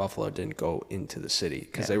glad Buffalo didn't go into the city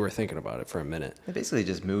because they were thinking about it for a minute. They basically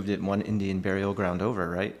just moved it one Indian burial ground over,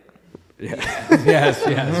 right? Yeah. Yes.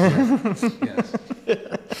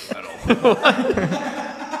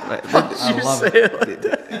 I love it.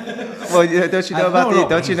 Well, yeah, don't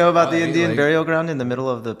you know about the Indian like- burial ground in the middle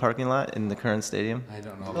of the parking lot in the current stadium? I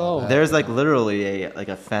don't know about that. There's like literally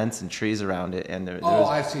a fence and trees around it, and Oh,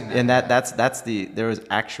 I've seen that. And there was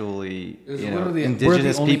actually There's you know literally indigenous we're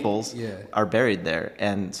the only- peoples yeah. are buried there,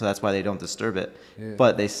 and so that's why they don't disturb it. Yeah.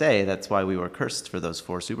 But they say that's why we were cursed for those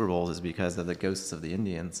 4 Super Bowls is because of the ghosts of the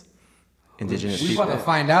Indians, indigenous We people. about to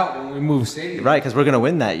find out when we move stadium. Right, because we're gonna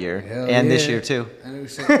win that year Hell and this yeah. year too.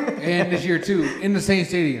 And this year too, in the same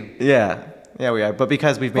stadium. Yeah, we are. But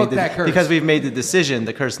because we've Fuck that curse. made the decision,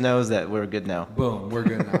 the curse knows that we're good now. Boom, we're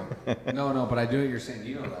good now. No, but I do what you're saying.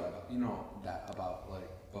 You know that about like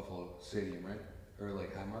Buffalo Stadium, right? Or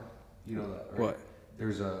like Highmark. You know that, right? What?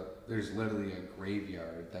 There's literally a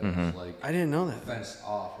graveyard that was like I didn't know that. fenced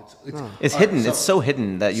off. It's It's all hidden. right, It's so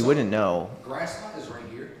hidden that you wouldn't know. grass lot is right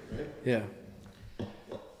here, right? Yeah.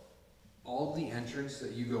 All the entrance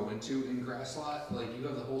that you go into in grass lot, like you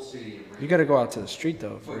have the whole stadium, right? You got to go out to the street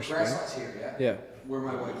though But first, grass right? lot's here, yeah. Yeah. Where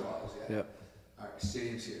my white claw is, yeah. Yeah. All right,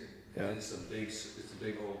 stadium's here. Yeah. And it's a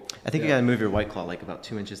big old. I think you gotta move your white claw like about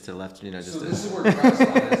 2 inches to the left. You know, just So to, this is where grass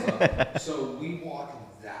lot is. Though. So we walk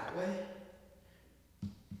that way.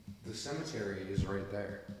 The cemetery is right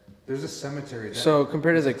there. There's a cemetery. That, So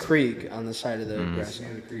compared to the creek on the side of the it's grass,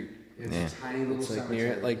 near the creek. It's Yeah. a tiny little It's like cemetery.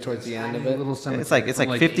 near it, like It's towards a the end tiny of it? Little cemetery it's from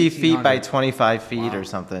like 50 feet by 1800. 25 feet Wow. or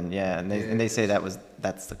something. Yeah, and they say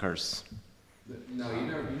that's the curse. No, you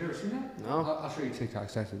never seen that? No. I'll show you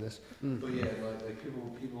TikToks after this. But yeah, like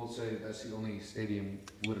people say that's the only stadium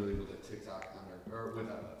literally with a TikTok on there, or with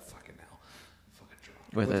a fucking hell, fucking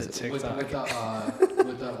drunk. With a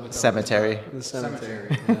With cemetery. The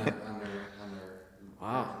cemetery. on their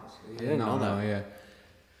Wow. I didn't know that. Yeah.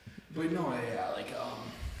 But no, yeah,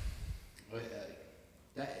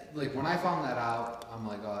 like when I found that out, I'm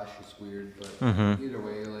like, oh, that's just weird. But either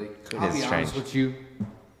way, like, I'll is be honest strange. with you.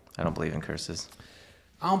 I don't believe in curses.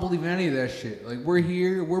 I don't believe in any of that shit. Like, we're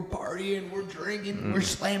here, we're partying, we're drinking, we're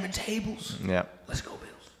slamming tables. Yeah, Let's go,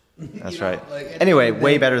 Bills. that's You know, right. like, at the Anyway, end of the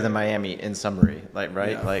way day- better than Miami in summary. Like,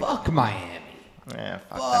 right? Yeah, like, fuck Miami. yeah,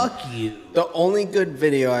 fuck them. Fuck you. The only good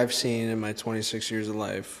video I've seen in my 26 years of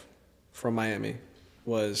life from Miami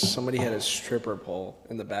was somebody had a stripper pole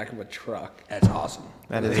in the back of a truck. That's awesome.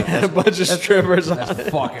 That is. Had a bunch of strippers on That's it.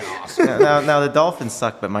 fucking awesome. Now the Dolphins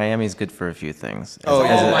suck, but Miami's good for a few things. Oh,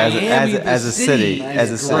 yeah. Miami, as the a city, city as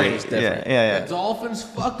a is city. great. Yeah, The yeah. Dolphins,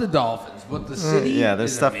 fuck the Dolphins, but the city. Yeah, there's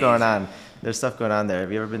is stuff going amazing. on. There's stuff going on there.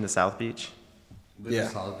 Have you ever been to South Beach? Been Yeah. to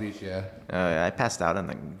South Beach, yeah. I passed out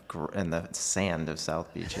in the sand of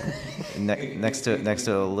South Beach, next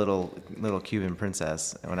to a little Cuban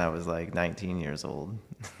princess when I was like 19 years old.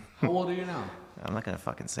 How old are you now? I'm not gonna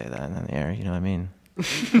fucking say that in the air. You know what I mean?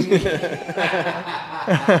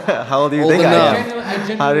 How old do you think I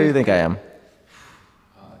am? How do you think I am?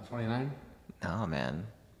 29? No, man.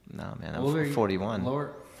 Older, I'm 41.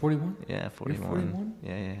 Lower? 41? Yeah, 41. You're 41?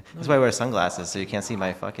 Yeah. That's why I wear sunglasses, so you can't see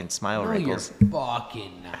my fucking smile wrinkles. You're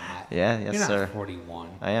fucking not. Yeah, yes, you're sir. Not 41.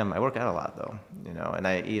 I am. I work out a lot, though, and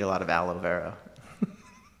I eat a lot of aloe vera.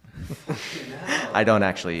 I don't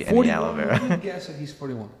actually eat any aloe vera. I'm guessing he's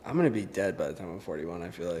 41. I'm gonna be dead by the time I'm 41. I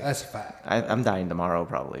feel like. That's a fact. I'm dying tomorrow,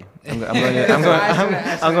 probably. I'm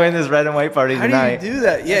going to this red and white party How tonight. do you do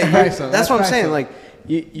that? Yeah, that's what I'm saying. Like,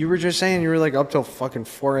 you were just saying you were like up till fucking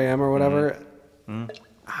 4 a.m. or whatever.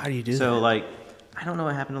 How do you do that? So like, I don't know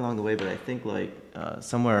what happened along the way, but I think like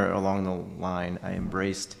somewhere along the line, I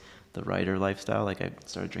embraced the writer lifestyle. Like I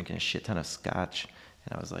started drinking a shit ton of scotch,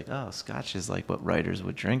 and I was like, oh, scotch is like what writers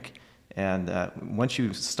would drink. And once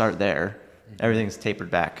you start there, everything's tapered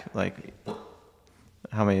back. Like,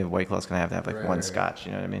 how many White Claws can I have like one scotch?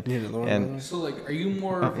 You know what I mean? Need another one? And So like, are you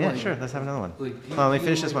more? Of yeah, like, sure. Let's have another one. Like, Well, let me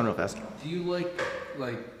finish this one real fast. Do you like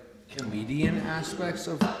comedian aspects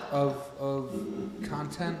of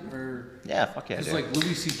content or? Yeah, fuck yeah, Because dude. like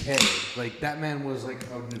Louis C.K., like that man was like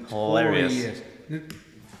a Hilarious.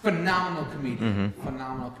 phenomenal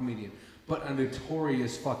comedian, but a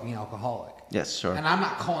notorious fucking alcoholic. Yes, sure. And I'm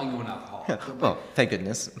not calling you an alcoholic. but, Well, thank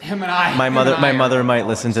goodness. him and I. My mother might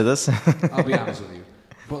listen to this. I'll be honest with you.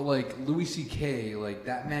 But like Louis C.K., like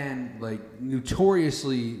that man, like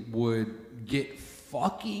notoriously would get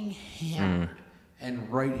fucking hammered and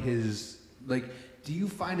write his like. Do you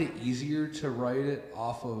find it easier to write it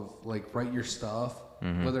off of like write your stuff,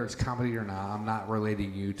 whether it's comedy or not? I'm not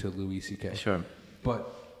relating you to Louis C.K. Sure.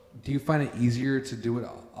 But do you find it easier to do it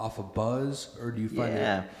off of buzz, or do you find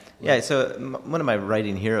it? Yeah, so one of my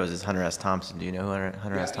writing heroes is Hunter S. Thompson. Do you know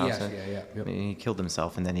Hunter S. Thompson? Yes, yeah. I mean, he killed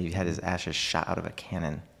himself, and then he had his ashes shot out of a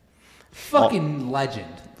cannon. Fucking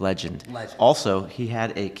legend. Legend. Also, he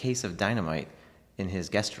had a case of dynamite in his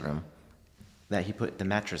guest room that he put the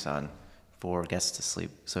mattress on for guests to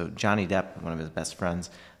sleep. So Johnny Depp, one of his best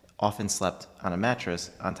friends, often slept on a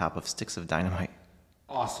mattress on top of sticks of dynamite.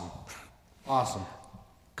 Awesome.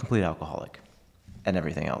 Complete alcoholic. And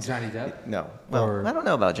everything else. Johnny Depp? No. Well, Or- I don't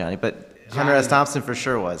know about Johnny, but Hunter S. Thompson for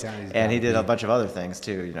sure was. Johnny's And he gotta did a be. bunch of other things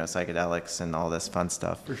too, psychedelics and all this fun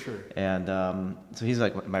stuff. For sure. And so he's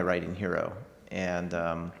like my writing hero. And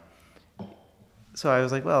so I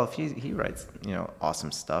was like, well, if he writes,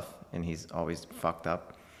 awesome stuff and he's always fucked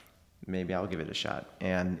up, maybe I'll give it a shot.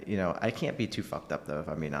 And, I can't be too fucked up though, if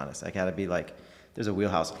I'm being honest. I gotta be like, there's a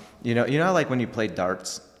wheelhouse. You know how like when you play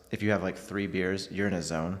darts, if you have like 3 beers, you're in a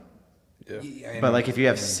zone. Yeah, But like if you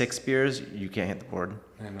have 6 beers, you can't hit the board.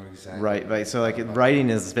 I know exactly. Right. So like writing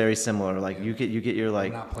is very similar. Like you get your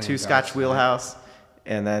like not playing 2 darts scotch tonight. wheelhouse,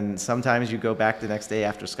 and then sometimes you go back the next day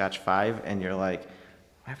after scotch 5, and you're like,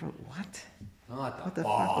 I wrote what? What the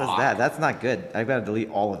fuck was that? That's not good. I've got to delete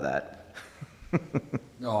all of that.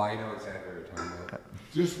 No, I know exactly what you're talking about.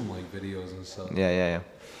 Just from like videos and stuff. Yeah.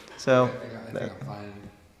 So I think I'm fine.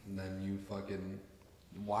 And then you fucking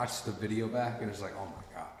watch the video back, and it's like, oh my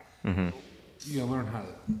god. You gotta learn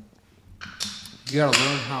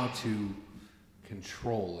how to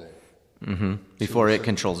control it. before it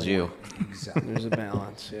controls you. Exactly. There's a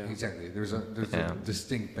balance. Yeah. Exactly. There's a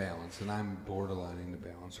distinct balance, and I'm borderlining the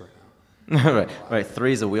balance right now. right.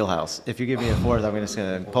 3 is a wheelhouse. If you give me a 4th,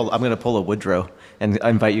 I'm gonna pull a Woodrow and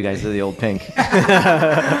invite you guys to the old Pink.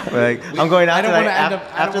 Like, I'm going out tonight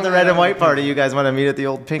after the red and white party. You guys want to meet at the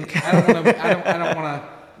old Pink? I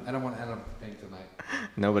don't want to end up pink tonight.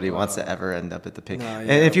 Nobody wants to ever end up at the Pink. No, yeah.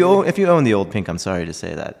 And if you own the old Pink, I'm sorry to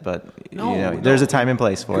say that, but there's a time and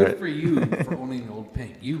place for Good it. for you for owning the old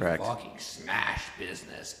Pink. You Correct. fucking smash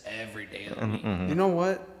business every day of the week. You know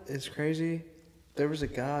what is crazy? There was a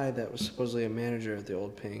guy that was supposedly a manager at the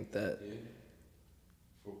old Pink that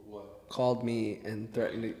For what? called me and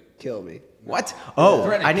threatened to kill me. What? Oh,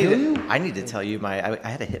 Threatening I to kill you? need to tell you I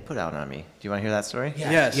had a hit put out on me. Do you want to hear that story?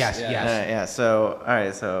 Yes. Yeah. So, all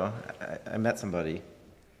right. So, I met somebody,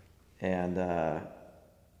 and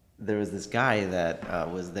there was this guy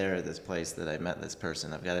that was there at this place that I met this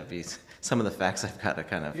person. I've got to be some of the facts I've got to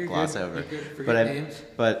kind of You're gloss good. over. You're good. Forget names.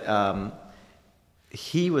 But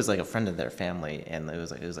he was like a friend of their family, and it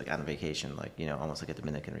was like on vacation, like almost like a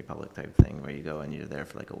Dominican Republic type thing where you go and you're there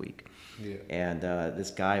for like a week. Yeah. And this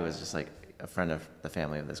guy was just like a friend of the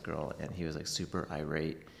family of this girl, and he was like super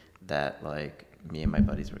irate that like me and my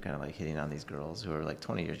buddies were kind of like hitting on these girls who were like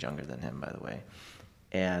 20 years younger than him, by the way.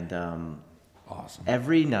 And Awesome.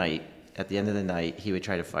 every night, at the end of the night, he would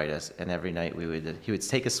try to fight us, and every night he would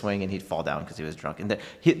take a swing and he'd fall down because he was drunk. And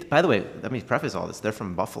by the way, let me preface all this: they're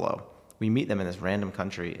from Buffalo. We meet them in this random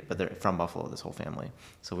country, but they're from Buffalo, this whole family.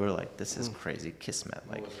 So we were like, this is crazy, kismet.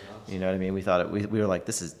 Like, you know what I mean? We thought we were like,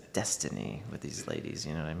 this is destiny with these ladies,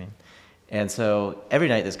 you know what I mean? And so every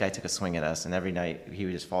night this guy took a swing at us, and every night he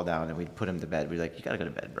would just fall down, and we'd put him to bed. We'd be like, you got to go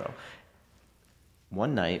to bed, bro.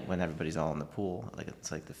 One night when everybody's all in the pool, like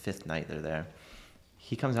it's like the 5th night they're there,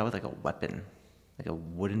 he comes out with like a weapon, like a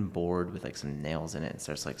wooden board with like some nails in it, and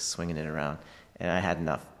starts like swinging it around. And I had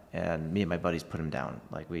enough, and me and my buddies put him down.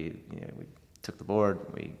 Like we took the board,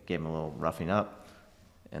 we gave him a little roughing up,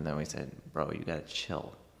 and then we said, bro, you got to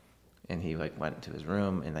chill. And he like went to his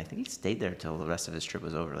room, and I think he stayed there till the rest of his trip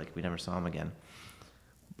was over. Like we never saw him again.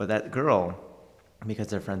 But that girl, because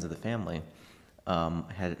they're friends of the family,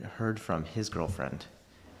 had heard from his girlfriend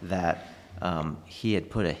that he had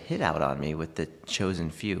put a hit out on me with the Chosen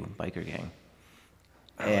Few biker gang.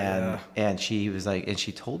 And she was like, and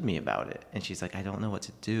she told me about it. And she's like, I don't know what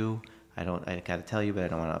to do. I got to tell you, but I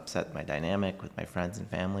don't want to upset my dynamic with my friends and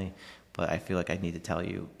family. But I feel like I need to tell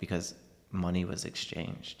you because money was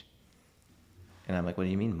exchanged. And I'm like, what do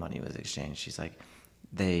you mean money was exchanged? She's like,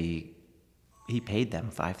 he paid them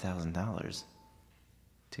 $5,000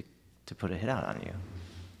 to put a hit out on you.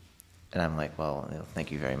 And I'm like, well,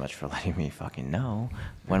 thank you very much for letting me fucking know.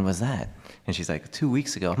 When was that? And she's like, 2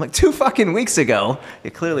 weeks ago. I'm like, 2 fucking weeks ago?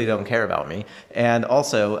 You clearly don't care about me. And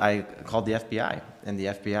also, I called the FBI, and the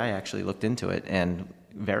FBI actually looked into it and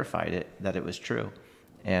verified it, that it was true,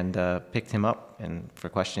 and picked him up and for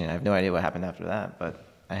questioning. I have no idea what happened after that, but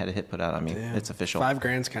I had a hit put out on me. Damn. It's official.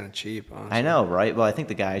 $5,000's kind of cheap, honestly. I know, right? Well, I think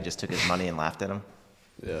the guy just took his money and laughed at him.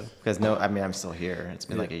 Yeah. Because I'm still here. It's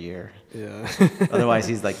been like a year. Yeah. Otherwise,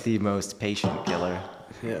 he's like the most patient killer.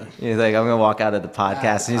 Yeah. He's like, I'm gonna walk out of the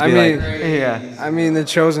podcast and he's yeah. I mean, the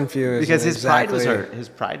Chosen Few is because his pride was hurt. His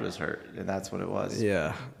pride was hurt, and that's what it was.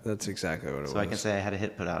 Yeah, that's exactly what it was. So I can say I had a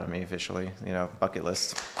hit put out of me officially. Bucket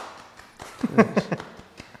list.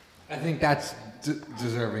 I think that's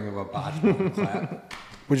deserving of a BotchPod clap.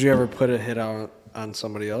 Would you ever put a hit out on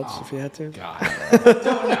somebody else if you had to? God.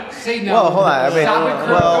 Don't say no. Well, hold on. I mean,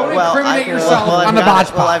 don't incriminate yourself on the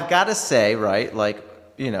BotchPod. Well, I've got to say, right, like,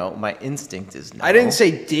 my instinct is no. I didn't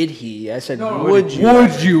say did he. I said would you.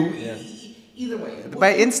 Would you? Yeah. Either way.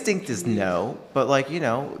 My instinct is no, but like,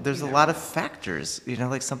 there's a lot of factors.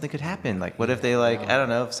 Like something could happen. Like, what if they I don't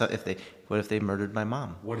know, what if they murdered my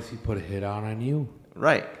mom? What if he put a hit out on you?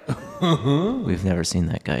 Right. We've never seen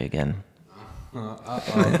that guy again.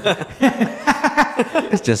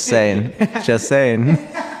 Just saying.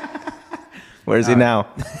 Where's he now?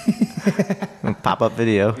 Pop-up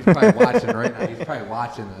video. He's probably watching right now. He's probably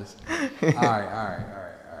watching this. All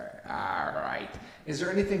right. Is there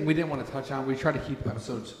anything we didn't want to touch on? We try to keep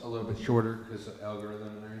episodes a little bit shorter because of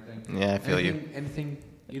algorithm and everything. Yeah, I feel anything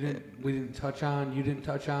we didn't touch on? You didn't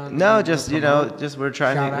touch on? No, just we're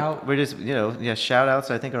trying shout out? We're just shout outs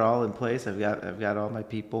I think are all in place. I've got all my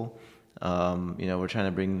people. We're trying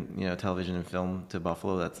to bring television and film to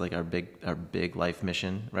Buffalo. That's like our big life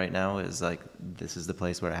mission right now. Is like this is the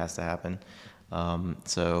place where it has to happen.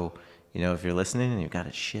 So if you're listening and you've got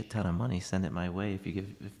a shit ton of money, send it my way. If you give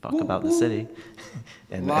a fuck about the city.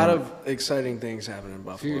 A lot of exciting things happen in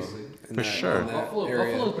Buffalo. Seriously, for sure.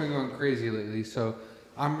 Buffalo's been going crazy lately. So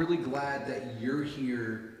I'm really glad that you're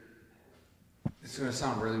here. It's gonna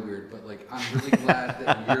sound really weird, but I'm really glad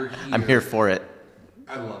that you're here. I'm here for it.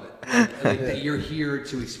 I love it. That you're here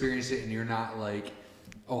to experience it, and you're not like,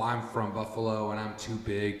 oh, I'm from Buffalo and I'm too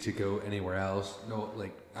big to go anywhere else. No, I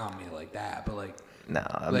don't mean it like that, but no,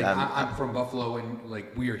 I'm from Buffalo, and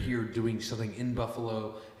we are here doing something in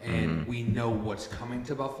Buffalo, and we know what's coming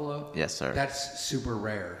to Buffalo. Yes, sir. That's super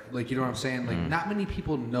rare. You know what I'm saying? Not many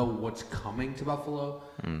people know what's coming to Buffalo,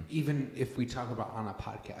 even if we talk about on a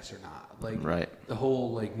podcast or not. Right. The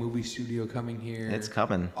whole movie studio coming here. It's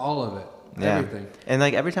coming. All of it. Yeah. Everything. And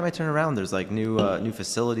every time I turn around, there's new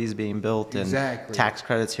facilities being built, and tax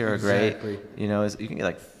credits here are great. You can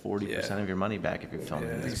get 40% of your money back if you're filming.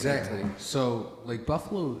 Yeah, exactly. So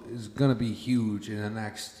Buffalo is gonna be huge in the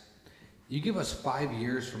next. You give us 5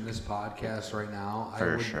 years from this podcast right now,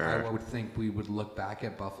 I would think we would look back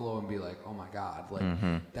at Buffalo and be like, oh my God,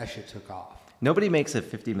 that shit took off. Nobody makes a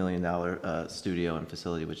 $50 million studio and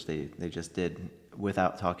facility, which they just did,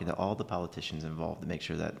 without talking to all the politicians involved to make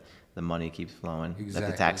sure that the money keeps flowing, that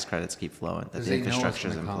the tax credits keep flowing, that the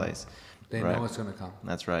infrastructure's in place. They know what's going to come.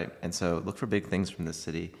 That's right. And so look for big things from this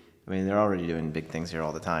city. I mean, they're already doing big things here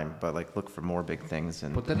all the time, but look for more big things.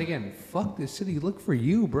 But then again, fuck this city. Look for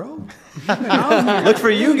you, bro. Look for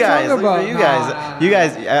you guys. Look for you guys. You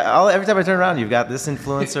guys. Every time I turn around, you've got this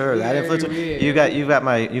influencer or that influencer.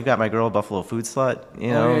 You've got my girl Buffalo Food Slut.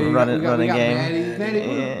 Running game.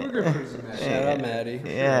 Maddie. Shout out Maddie.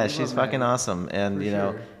 Yeah, she's fucking awesome. And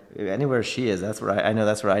anywhere she is, that's where I know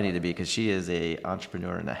that's where I need to be because she is a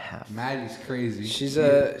entrepreneur and a half. Maddie's crazy. She's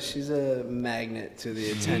a magnet to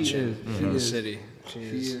the attention in the city.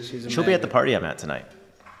 She's a She'll be at the party I'm at tonight.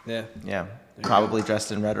 Yeah. Yeah, probably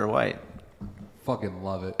dressed in red or white. Fucking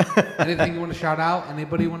love it. Anything you want to shout out?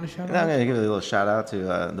 Anybody want to shout And out? I'm gonna give a little shout out to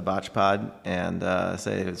the BotchPod and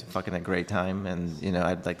say it was fucking a great time, and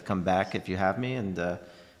I'd like to come back if you have me, and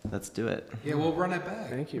let's do it. Yeah, we'll run it back.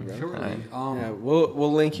 Thank you, bro. Shortly. Yeah,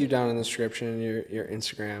 we'll link you down in the description, your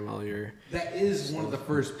Instagram, all your. That is one of the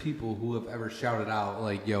first people who have ever shouted out,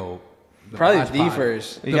 like, yo. Probably the BotchPod.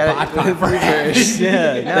 first. The BotchPod first.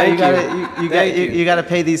 Yeah, you gotta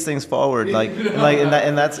pay these things forward,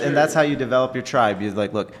 and that's how you develop your tribe. You're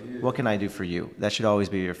like, look, what can I do for you? That should always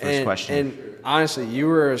be your first question. And honestly, you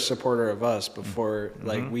were a supporter of us before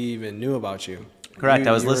we even knew about you. Correct.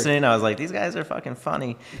 I was listening. I was like, these guys are fucking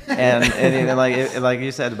funny, and like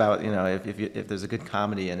you said about if there's a good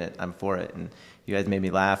comedy in it, I'm for it. And you guys made me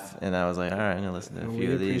laugh, and I was like, all right, I'm gonna listen to a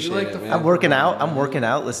few of these. I'm working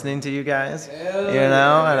out listening to you guys, and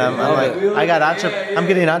I'm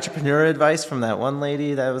getting entrepreneur advice from that one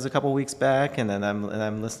lady that was a couple weeks back, and then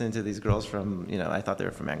I'm listening to these girls from I thought they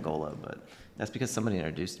were from Angola, but that's because somebody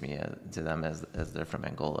introduced me to them as they're from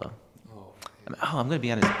Angola. I'm going to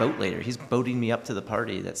be on his boat later. He's boating me up to the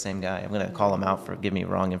party, that same guy. I'm going to call him out for giving me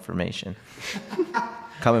wrong information.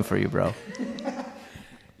 Coming for you, bro.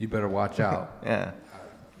 You better watch out. Yeah.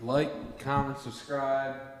 Like, comment,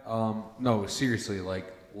 subscribe. No, seriously,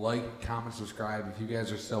 like, comment, subscribe. If you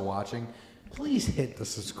guys are still watching, please hit the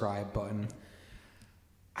subscribe button.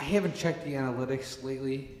 I haven't checked the analytics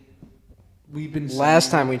lately.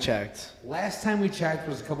 Last time we checked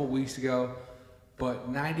was a couple weeks ago.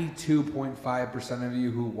 But 92.5% of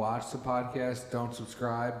you who watch the podcast don't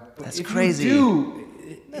subscribe. But That's if crazy. You do,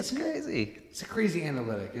 That's crazy. It's a crazy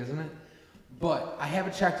analytic, isn't it? But I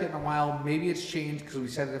haven't checked it in a while. Maybe it's changed because we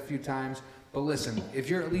said it a few times. But listen, if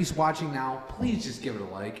you're at least watching now, please just give it a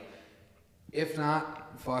like. If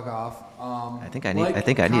not, fuck off. I think I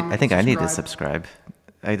need to subscribe.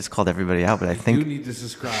 I just called everybody out, but I think you need to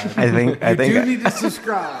subscribe. I think you need to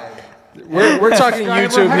subscribe. We're talking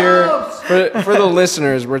YouTube here for the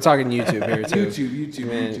listeners. We're talking YouTube here too.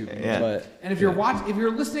 YouTube. Yeah. But, and if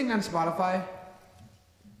you're listening on Spotify,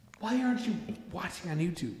 why aren't you watching on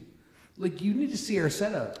YouTube? Like, you need to see our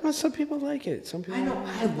setup. Well, some people like it. Some people. I know.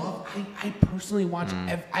 I personally watch.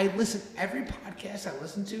 Every podcast I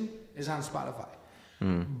listen to is on Spotify.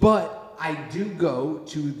 But I do go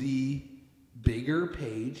to the bigger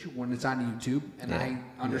page when it's on YouTube, and I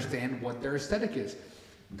understand what their aesthetic is.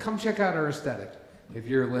 Come check out our aesthetic if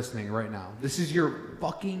you're listening right now. This is your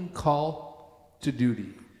fucking call to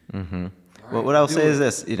duty. Mm-hmm. Well, what I'll say is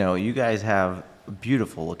this: you guys have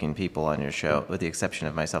beautiful looking people on your show, with the exception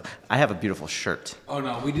of myself. I have a beautiful shirt. Oh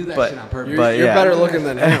no, we do that shit on purpose. You're better looking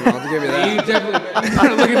than him. I'll give you that. You're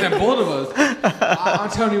better looking than both of us. I'm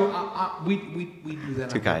telling you, we do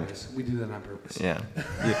that on purpose. We do that on purpose. Yeah.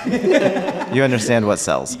 You understand what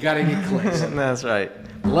sells. You gotta get clicks. That's right.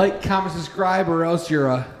 Like, comment, subscribe, or else you're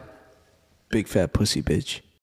a big fat pussy bitch.